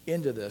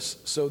into this.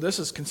 So this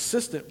is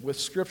consistent with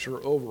Scripture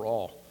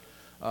overall.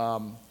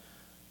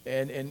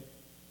 And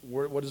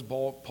what does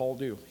Paul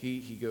do?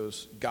 He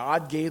goes,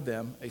 God gave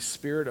them a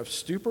spirit of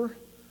stupor,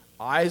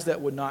 eyes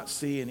that would not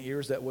see and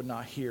ears that would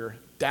not hear,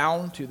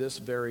 down to this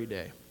very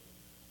day.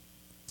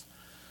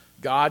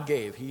 God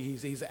gave.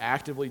 He's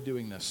actively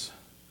doing this.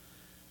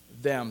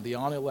 Them, the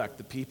unelect,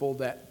 the people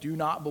that do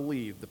not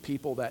believe, the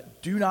people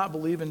that do not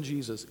believe in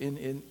Jesus,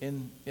 in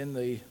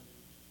the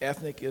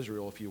ethnic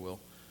Israel, if you will,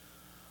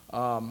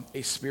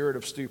 a spirit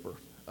of stupor.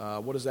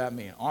 What does that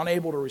mean?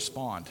 Unable to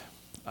respond.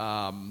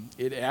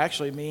 It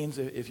actually means,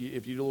 if you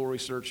do a little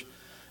research,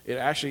 it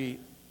actually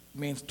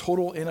means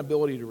total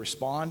inability to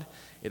respond.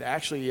 It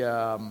actually,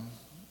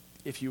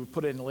 if you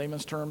put it in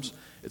layman's terms,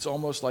 it's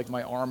almost like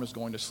my arm is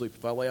going to sleep.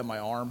 If I lay on my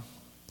arm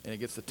and it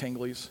gets the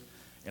tinglies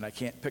and I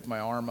can't pick my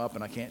arm up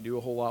and I can't do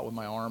a whole lot with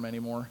my arm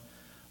anymore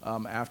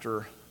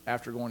after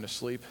going to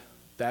sleep,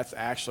 that's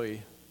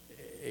actually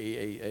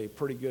a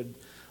pretty good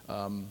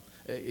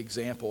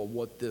example of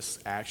what this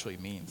actually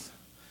means.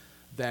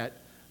 That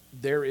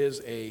there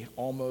is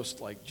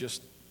almost like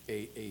just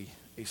a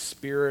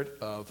spirit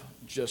of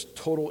just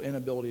total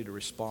inability to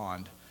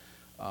respond.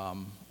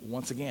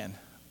 Once again,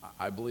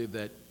 I believe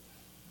that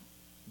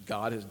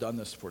God has done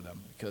this for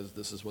them because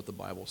this is what the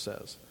Bible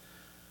says.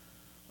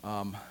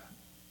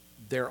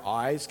 Their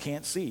eyes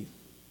can't see.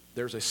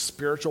 There's a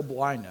spiritual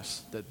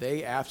blindness that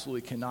they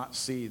absolutely cannot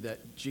see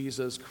that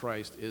Jesus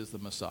Christ is the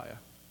Messiah.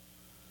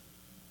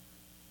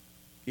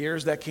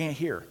 Ears that can't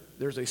hear.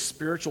 There's a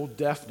spiritual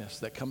deafness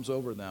that comes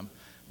over them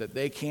that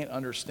they can't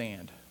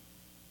understand.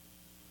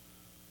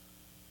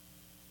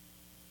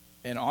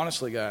 And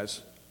honestly,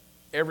 guys,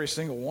 every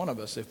single one of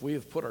us, if we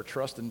have put our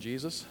trust in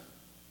Jesus,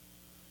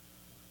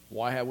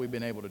 why have we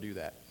been able to do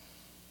that?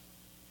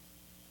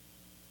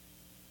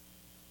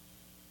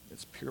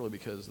 It's purely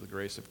because of the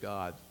grace of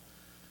God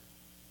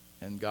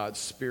and God's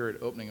Spirit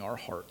opening our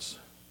hearts,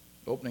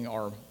 opening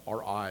our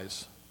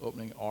eyes,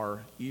 opening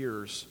our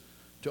ears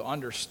to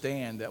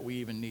understand that we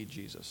even need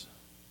Jesus.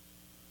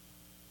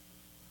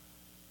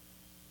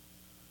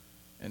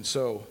 And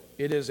so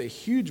it is a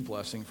huge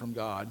blessing from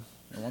God.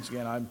 And once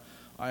again,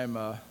 I'm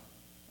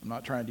I'm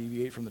not trying to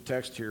deviate from the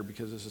text here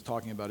because this is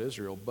talking about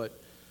Israel,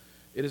 but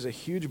it is a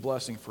huge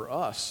blessing for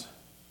us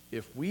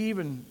if we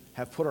even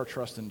have put our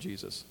trust in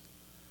Jesus.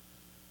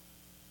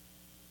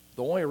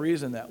 The only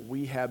reason that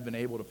we have been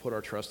able to put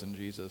our trust in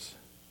Jesus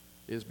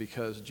is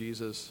because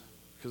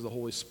the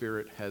Holy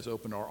Spirit has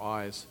opened our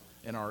eyes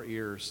and our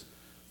ears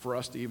for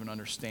us to even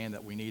understand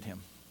that we need him.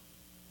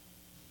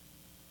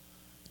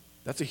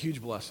 That's a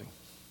huge blessing.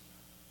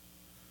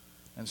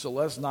 And so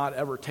let's not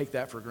ever take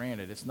that for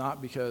granted. It's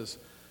not because,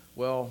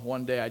 well,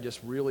 one day I just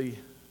really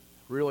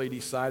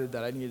decided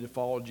that I needed to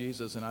follow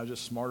Jesus and I was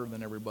just smarter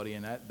than everybody,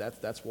 and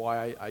that's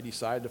why I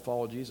decided to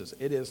follow Jesus.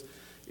 It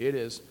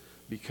is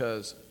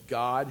because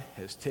God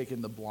has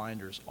taken the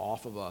blinders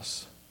off of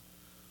us,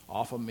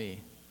 off of me,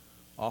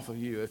 off of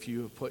you, if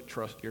you have put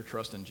your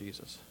trust in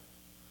Jesus.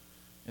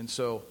 And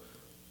so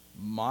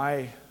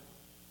my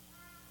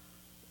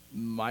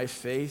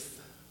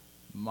faith,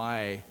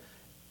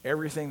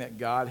 everything that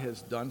God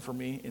has done for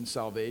me in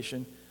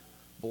salvation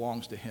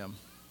belongs to him,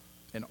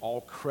 and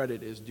all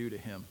credit is due to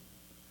him.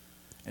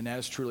 And that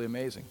is truly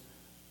amazing.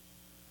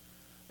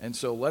 And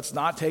so let's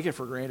not take it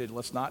for granted.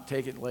 Let's not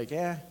take it like,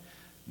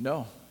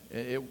 no.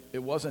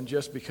 It wasn't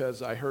just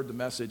because I heard the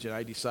message and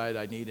I decided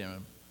I need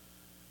him.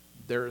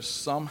 There is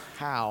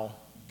somehow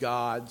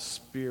God's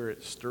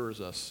Spirit stirs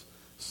us.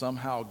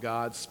 Somehow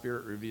God's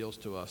Spirit reveals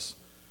to us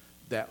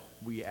that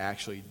we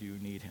actually do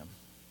need him.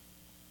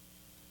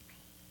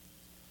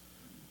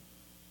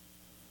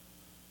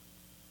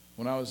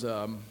 When I was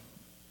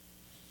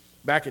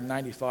back in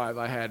 95,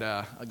 I had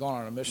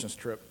gone on a missions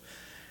trip,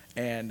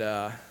 and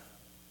I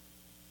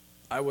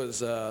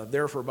was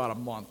there for about a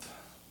month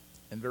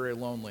and very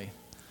lonely.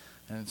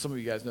 And some of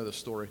you guys know this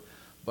story,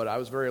 but I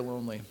was very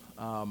lonely.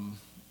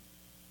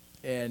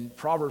 And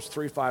Proverbs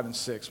 3, 5, and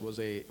 6 was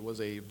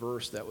a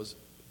verse that was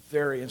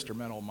very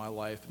instrumental in my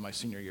life in my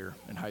senior year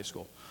in high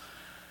school.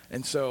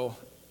 And so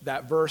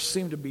that verse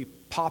seemed to be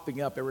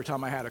popping up every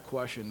time I had a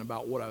question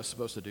about what I was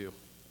supposed to do.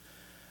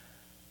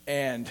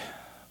 And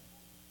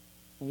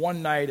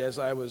one night, as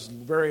I was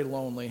very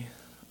lonely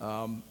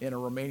in a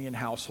Romanian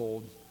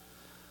household,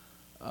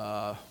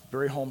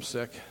 very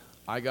homesick,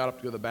 I got up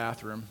to go to the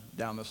bathroom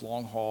down this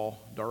long hall,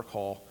 dark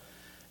hall,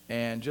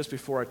 and just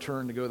before I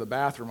turned to go to the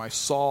bathroom, I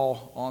saw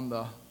on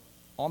the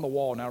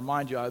wall, now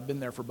mind you, I'd been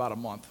there for about a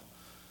month,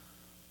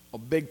 a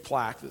big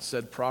plaque that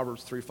said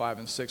Proverbs 3, 5,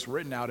 and 6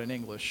 written out in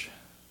English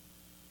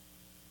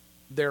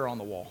there on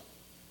the wall.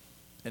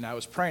 And I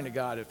was praying to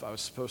God if I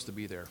was supposed to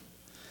be there.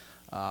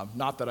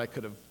 Not that I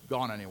could have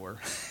gone anywhere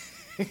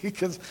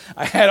because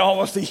I had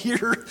almost a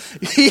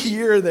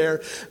year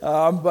there.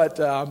 But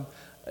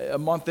a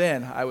month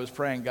in, I was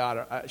praying,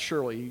 God,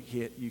 surely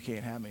you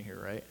can't have me here,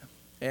 right?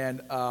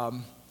 And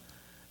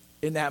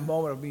in that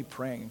moment of me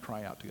praying and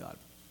crying out to God,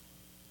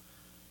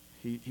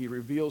 he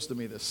reveals to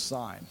me this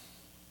sign.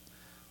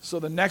 So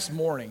the next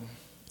morning,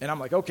 and I'm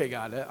like, okay,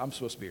 God, I'm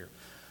supposed to be here.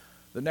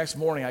 The next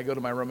morning, I go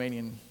to my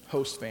Romanian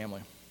host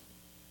family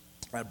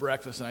at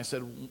breakfast, and I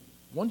said,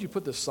 when did you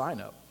put this sign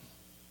up?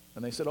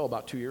 And they said,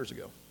 about 2 years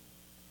ago.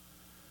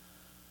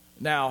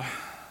 Now,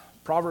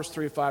 Proverbs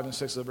 3, 5, and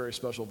 6 is a very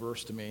special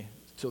verse to me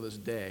till this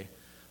day,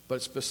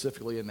 but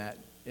specifically in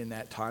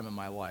that time in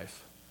my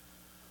life.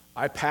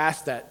 I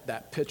passed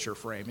that picture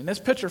frame, and this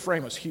picture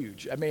frame was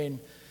huge. I mean,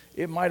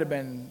 it might have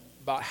been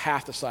about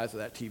half the size of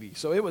that TV.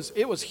 So it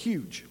was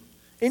huge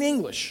in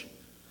English.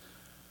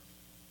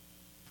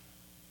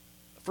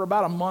 For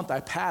about a month,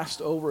 I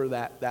passed over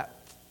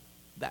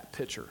that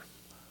picture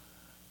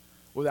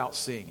without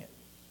seeing it.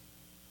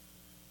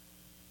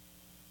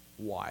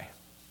 Why?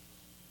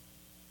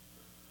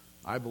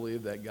 I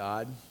believe that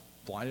God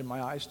blinded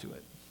my eyes to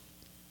it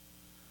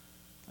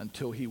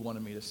until he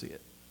wanted me to see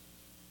it.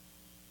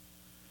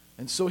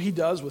 And so he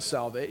does with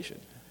salvation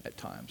at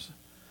times.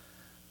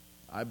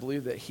 I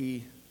believe that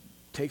he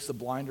takes the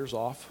blinders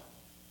off,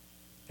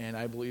 and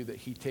I believe that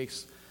he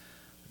takes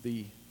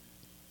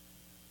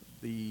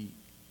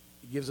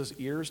gives us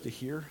ears to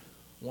hear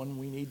when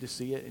we need to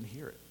see it and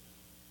hear it.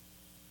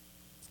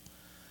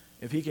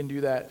 If he can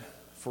do that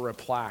for a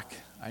plaque,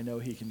 I know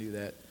he can do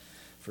that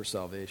for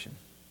salvation.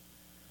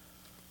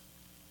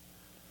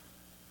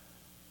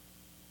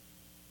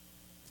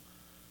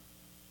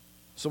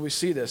 So we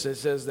see this. It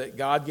says that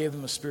God gave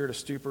them a spirit of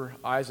stupor,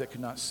 eyes that could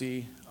not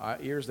see,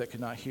 ears that could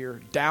not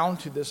hear, down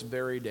to this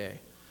very day.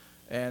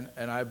 And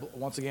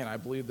once again, I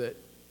believe that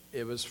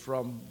it was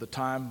from the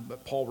time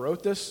that Paul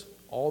wrote this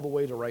all the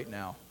way to right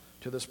now,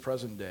 to this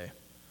present day.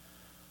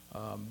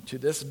 To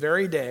this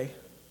very day,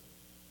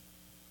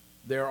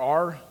 there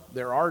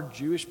are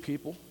Jewish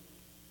people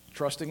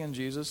trusting in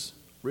Jesus,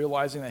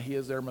 realizing that he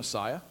is their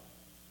Messiah.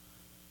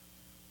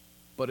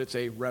 But it's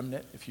a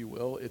remnant, if you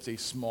will. It's a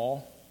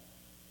small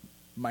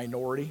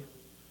minority.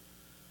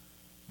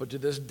 But to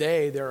this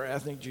day, there are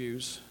ethnic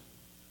Jews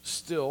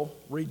still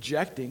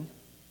rejecting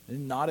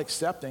and not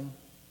accepting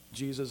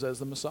Jesus as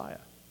the Messiah.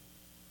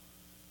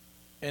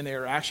 And they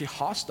are actually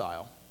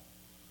hostile.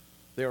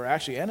 They are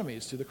actually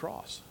enemies to the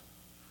cross.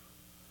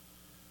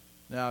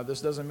 Now, this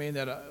doesn't mean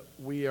that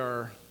we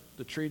are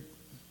to treat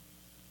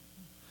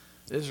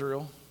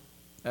Israel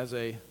as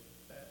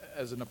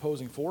an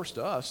opposing force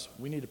to us,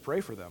 we need to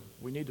pray for them.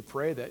 We need to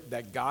pray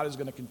that God is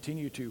going to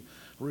continue to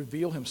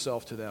reveal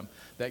himself to them,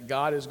 that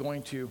God is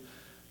going to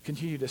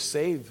continue to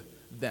save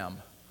them.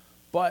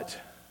 But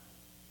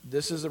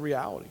this is a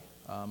reality.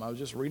 I was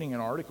just reading an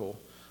article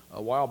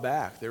a while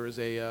back. There is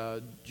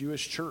a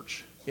Jewish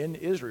church in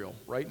Israel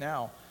right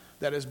now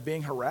that is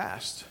being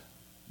harassed,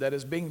 that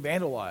is being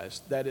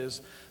vandalized, that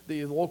is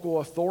the local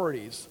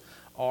authorities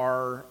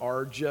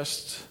are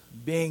just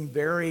being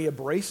very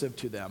abrasive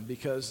to them,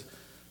 because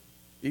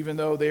even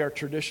though they are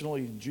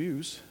traditionally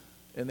Jews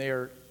and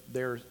they're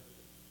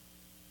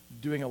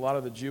doing a lot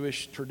of the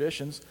Jewish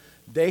traditions,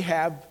 they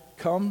have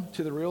come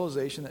to the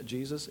realization that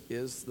Jesus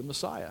is the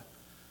Messiah.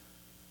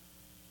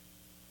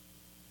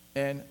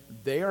 And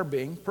they are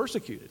being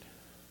persecuted,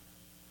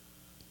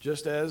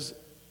 just as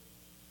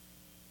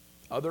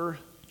other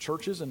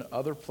churches and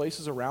other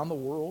places around the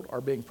world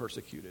are being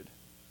persecuted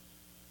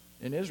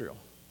in Israel.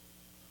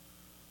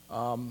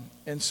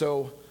 And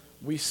so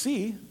we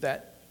see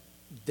that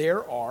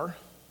there's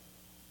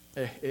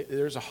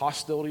a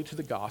hostility to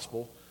the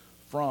gospel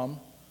from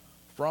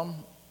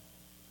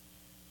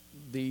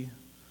the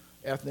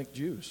ethnic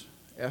Jews,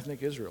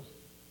 ethnic Israel.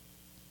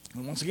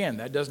 And once again,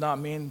 that does not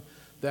mean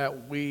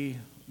that we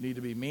need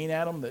to be mean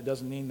at them. That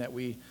doesn't mean that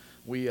we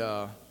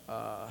go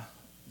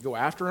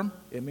after them.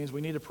 It means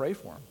we need to pray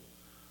for them.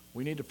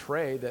 We need to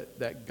pray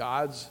that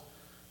God's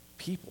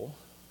people,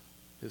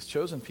 his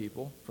chosen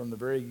people, from the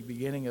very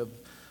beginning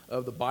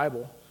of the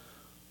Bible,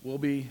 will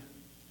be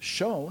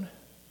shown,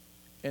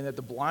 and that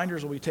the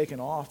blinders will be taken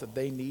off, that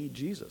they need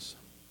Jesus.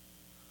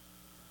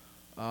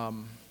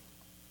 And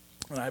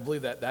I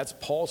believe that that's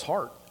Paul's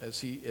heart, as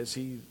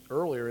he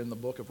earlier in the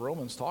book of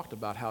Romans talked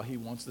about how he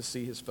wants to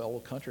see his fellow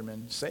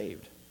countrymen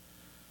saved.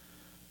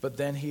 But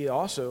then he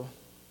also,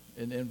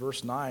 in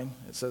verse 9,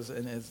 it says,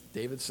 and as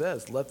David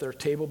says, let their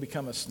table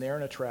become a snare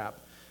and a trap,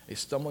 a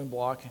stumbling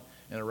block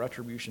and a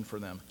retribution for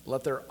them.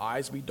 Let their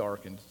eyes be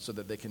darkened so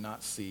that they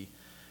cannot see,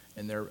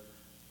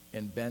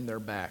 and bend their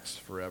backs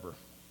forever.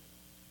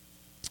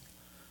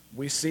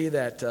 We see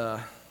that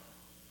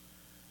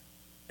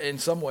in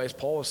some ways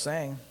Paul is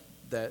saying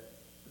that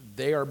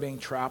they are being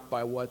trapped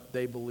by what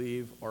they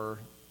believe are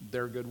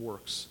their good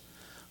works,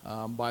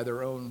 by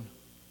their own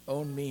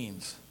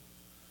means.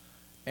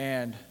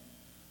 And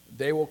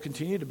they will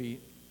continue to be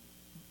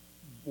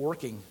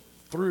working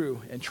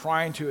through and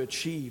trying to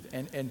achieve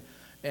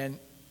and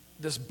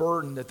this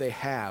burden that they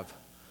have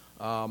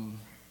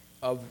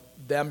of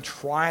them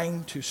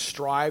trying to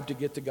strive to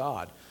get to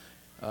God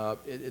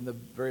in the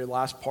very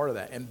last part of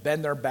that, and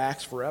bend their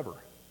backs forever.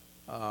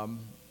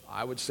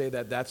 I would say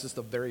that that's just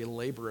a very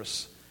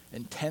laborious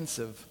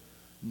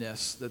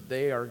intensiveness that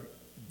they're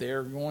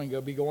going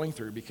to be going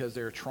through, because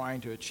they're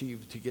trying to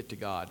achieve to get to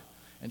God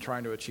and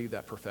trying to achieve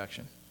that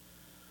perfection.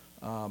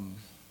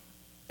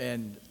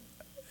 And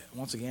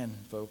once again,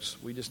 folks,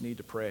 we just need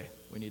to pray.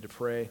 We need to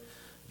pray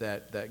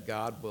that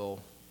God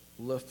will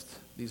lift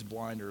these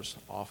blinders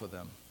off of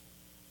them.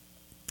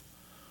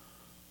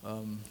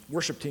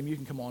 Worship team, you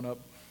can come on up.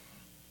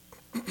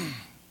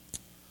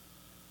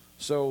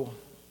 So,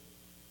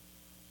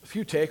 a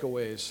few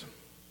takeaways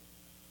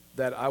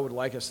that I would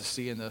like us to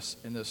see in this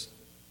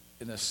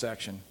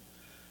section,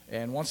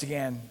 and once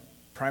again,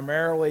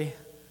 primarily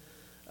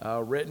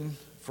written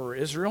for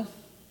Israel.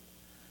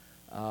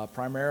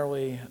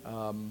 Primarily,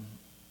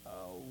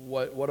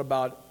 what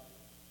about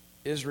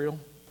Israel,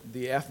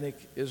 the ethnic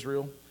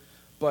Israel?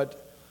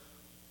 But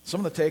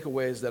some of the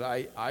takeaways that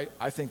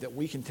I think that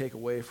we can take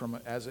away from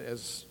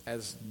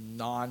as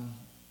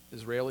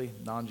non-Israeli,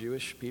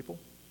 non-Jewish people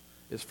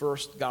is,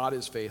 first, God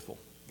is faithful.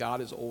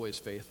 God is always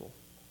faithful.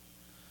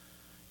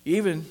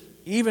 Even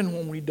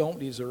when we don't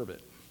deserve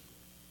it,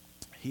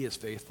 he is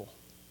faithful.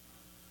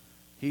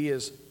 He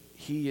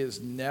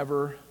is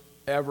never,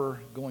 ever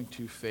going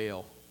to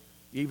fail,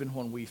 even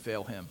when we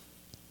fail him.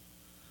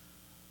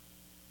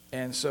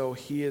 And so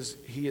he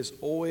is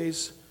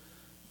always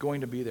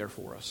going to be there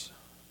for us.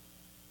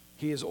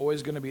 He is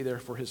always going to be there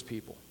for his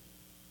people.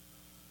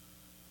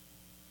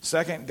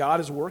 Second, God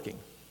is working,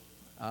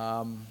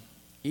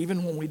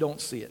 even when we don't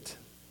see it.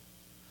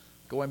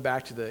 Going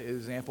back to the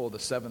example of the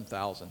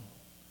 7,000,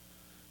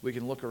 we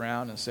can look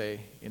around and say,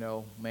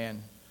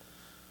 man,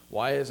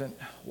 why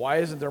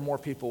isn't there more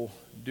people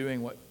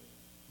doing what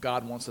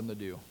God wants them to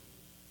do?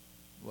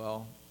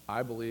 Well,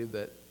 I believe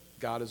that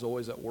God is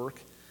always at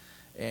work,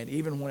 and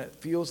even when it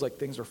feels like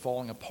things are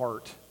falling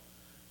apart,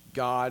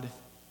 God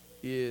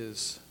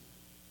is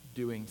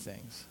doing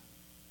things.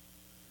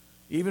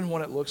 Even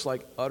when it looks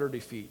like utter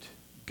defeat,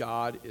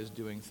 God is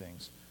doing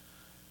things.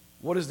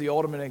 What is the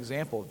ultimate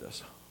example of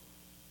this?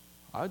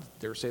 I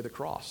dare say the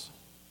cross.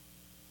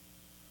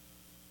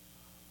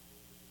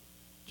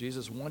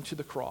 Jesus went to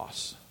the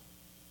cross.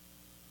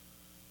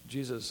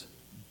 Jesus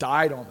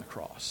died on the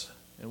cross.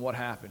 And what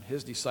happened?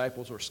 His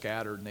disciples were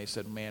scattered, and they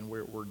said, man,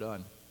 we're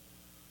done.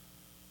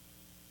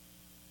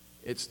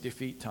 It's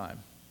defeat time.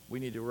 We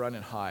need to run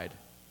and hide.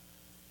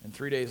 And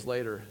 3 days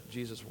later,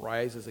 Jesus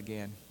rises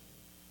again,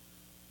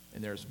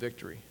 and there's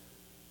victory.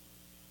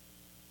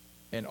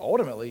 And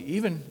ultimately,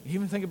 even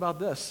think about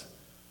this.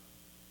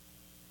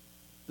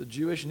 The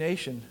Jewish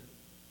nation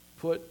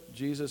put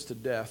Jesus to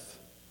death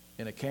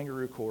in a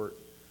kangaroo court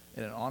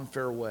in an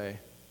unfair way,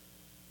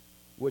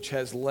 which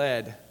has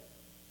led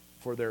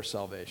for their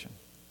salvation.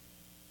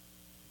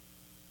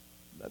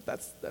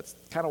 That's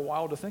kind of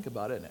wild to think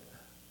about, isn't it?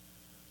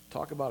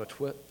 Talk about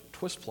a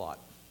twist plot.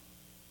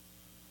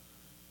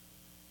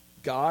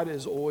 God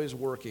is always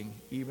working,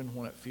 even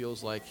when it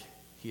feels like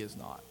he is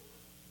not.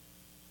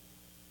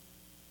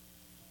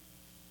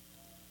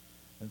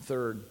 And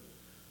third,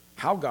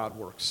 how God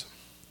works.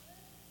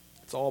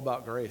 It's all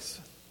about grace.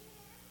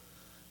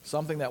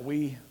 Something that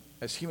we,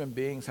 as human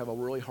beings, have a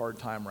really hard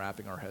time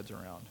wrapping our heads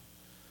around.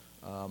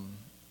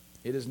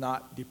 It is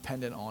not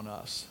dependent on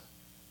us.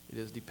 It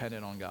is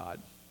dependent on God.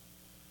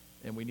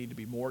 And we need to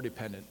be more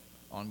dependent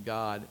on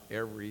God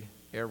every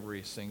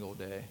single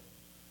day.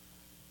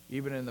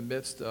 Even in the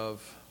midst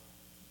of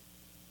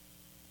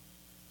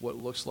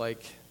what looks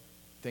like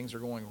things are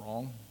going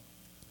wrong.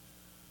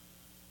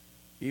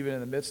 Even in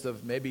the midst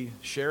of maybe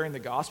sharing the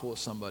gospel with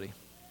somebody.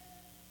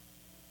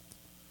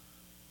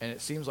 And it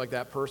seems like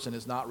that person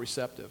is not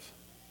receptive.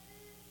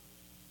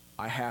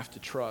 I have to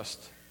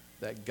trust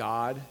that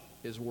God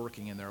is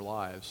working in their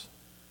lives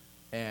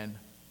and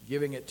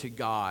giving it to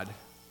God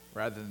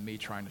rather than me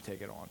trying to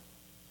take it on.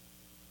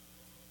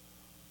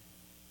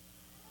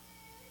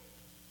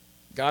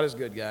 God is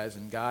good, guys,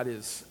 and God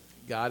is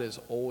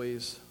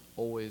always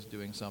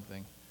doing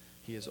something.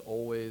 He is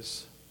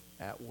always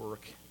at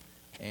work,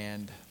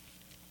 and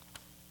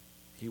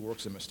he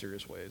works in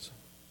mysterious ways.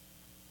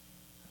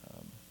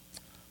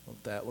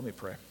 With that, let me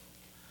pray.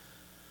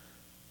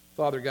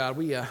 Father God,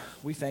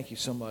 we thank you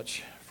so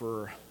much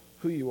for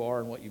who you are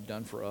and what you've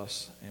done for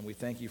us, and we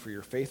thank you for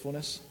your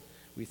faithfulness.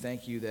 We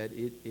thank you that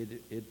it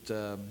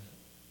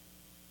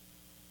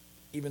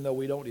even though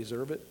we don't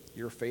deserve it,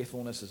 your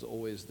faithfulness is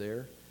always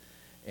there,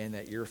 and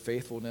that your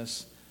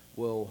faithfulness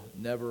will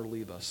never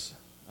leave us.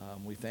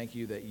 We thank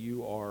you that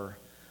you are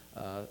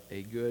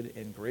a good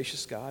and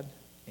gracious God,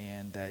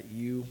 and that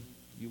you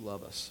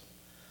love us.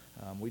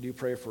 We do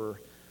pray for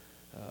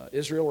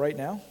Israel right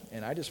now,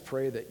 and I just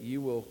pray that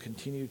you will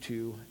continue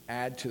to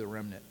add to the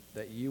remnant,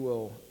 that you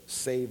will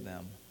save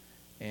them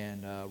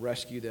and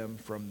rescue them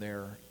from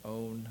their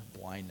own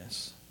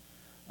blindness.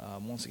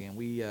 Once again,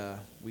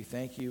 we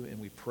thank you and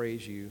we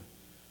praise you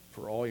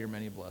for all your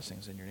many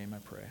blessings. In your name I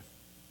pray.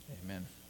 Amen.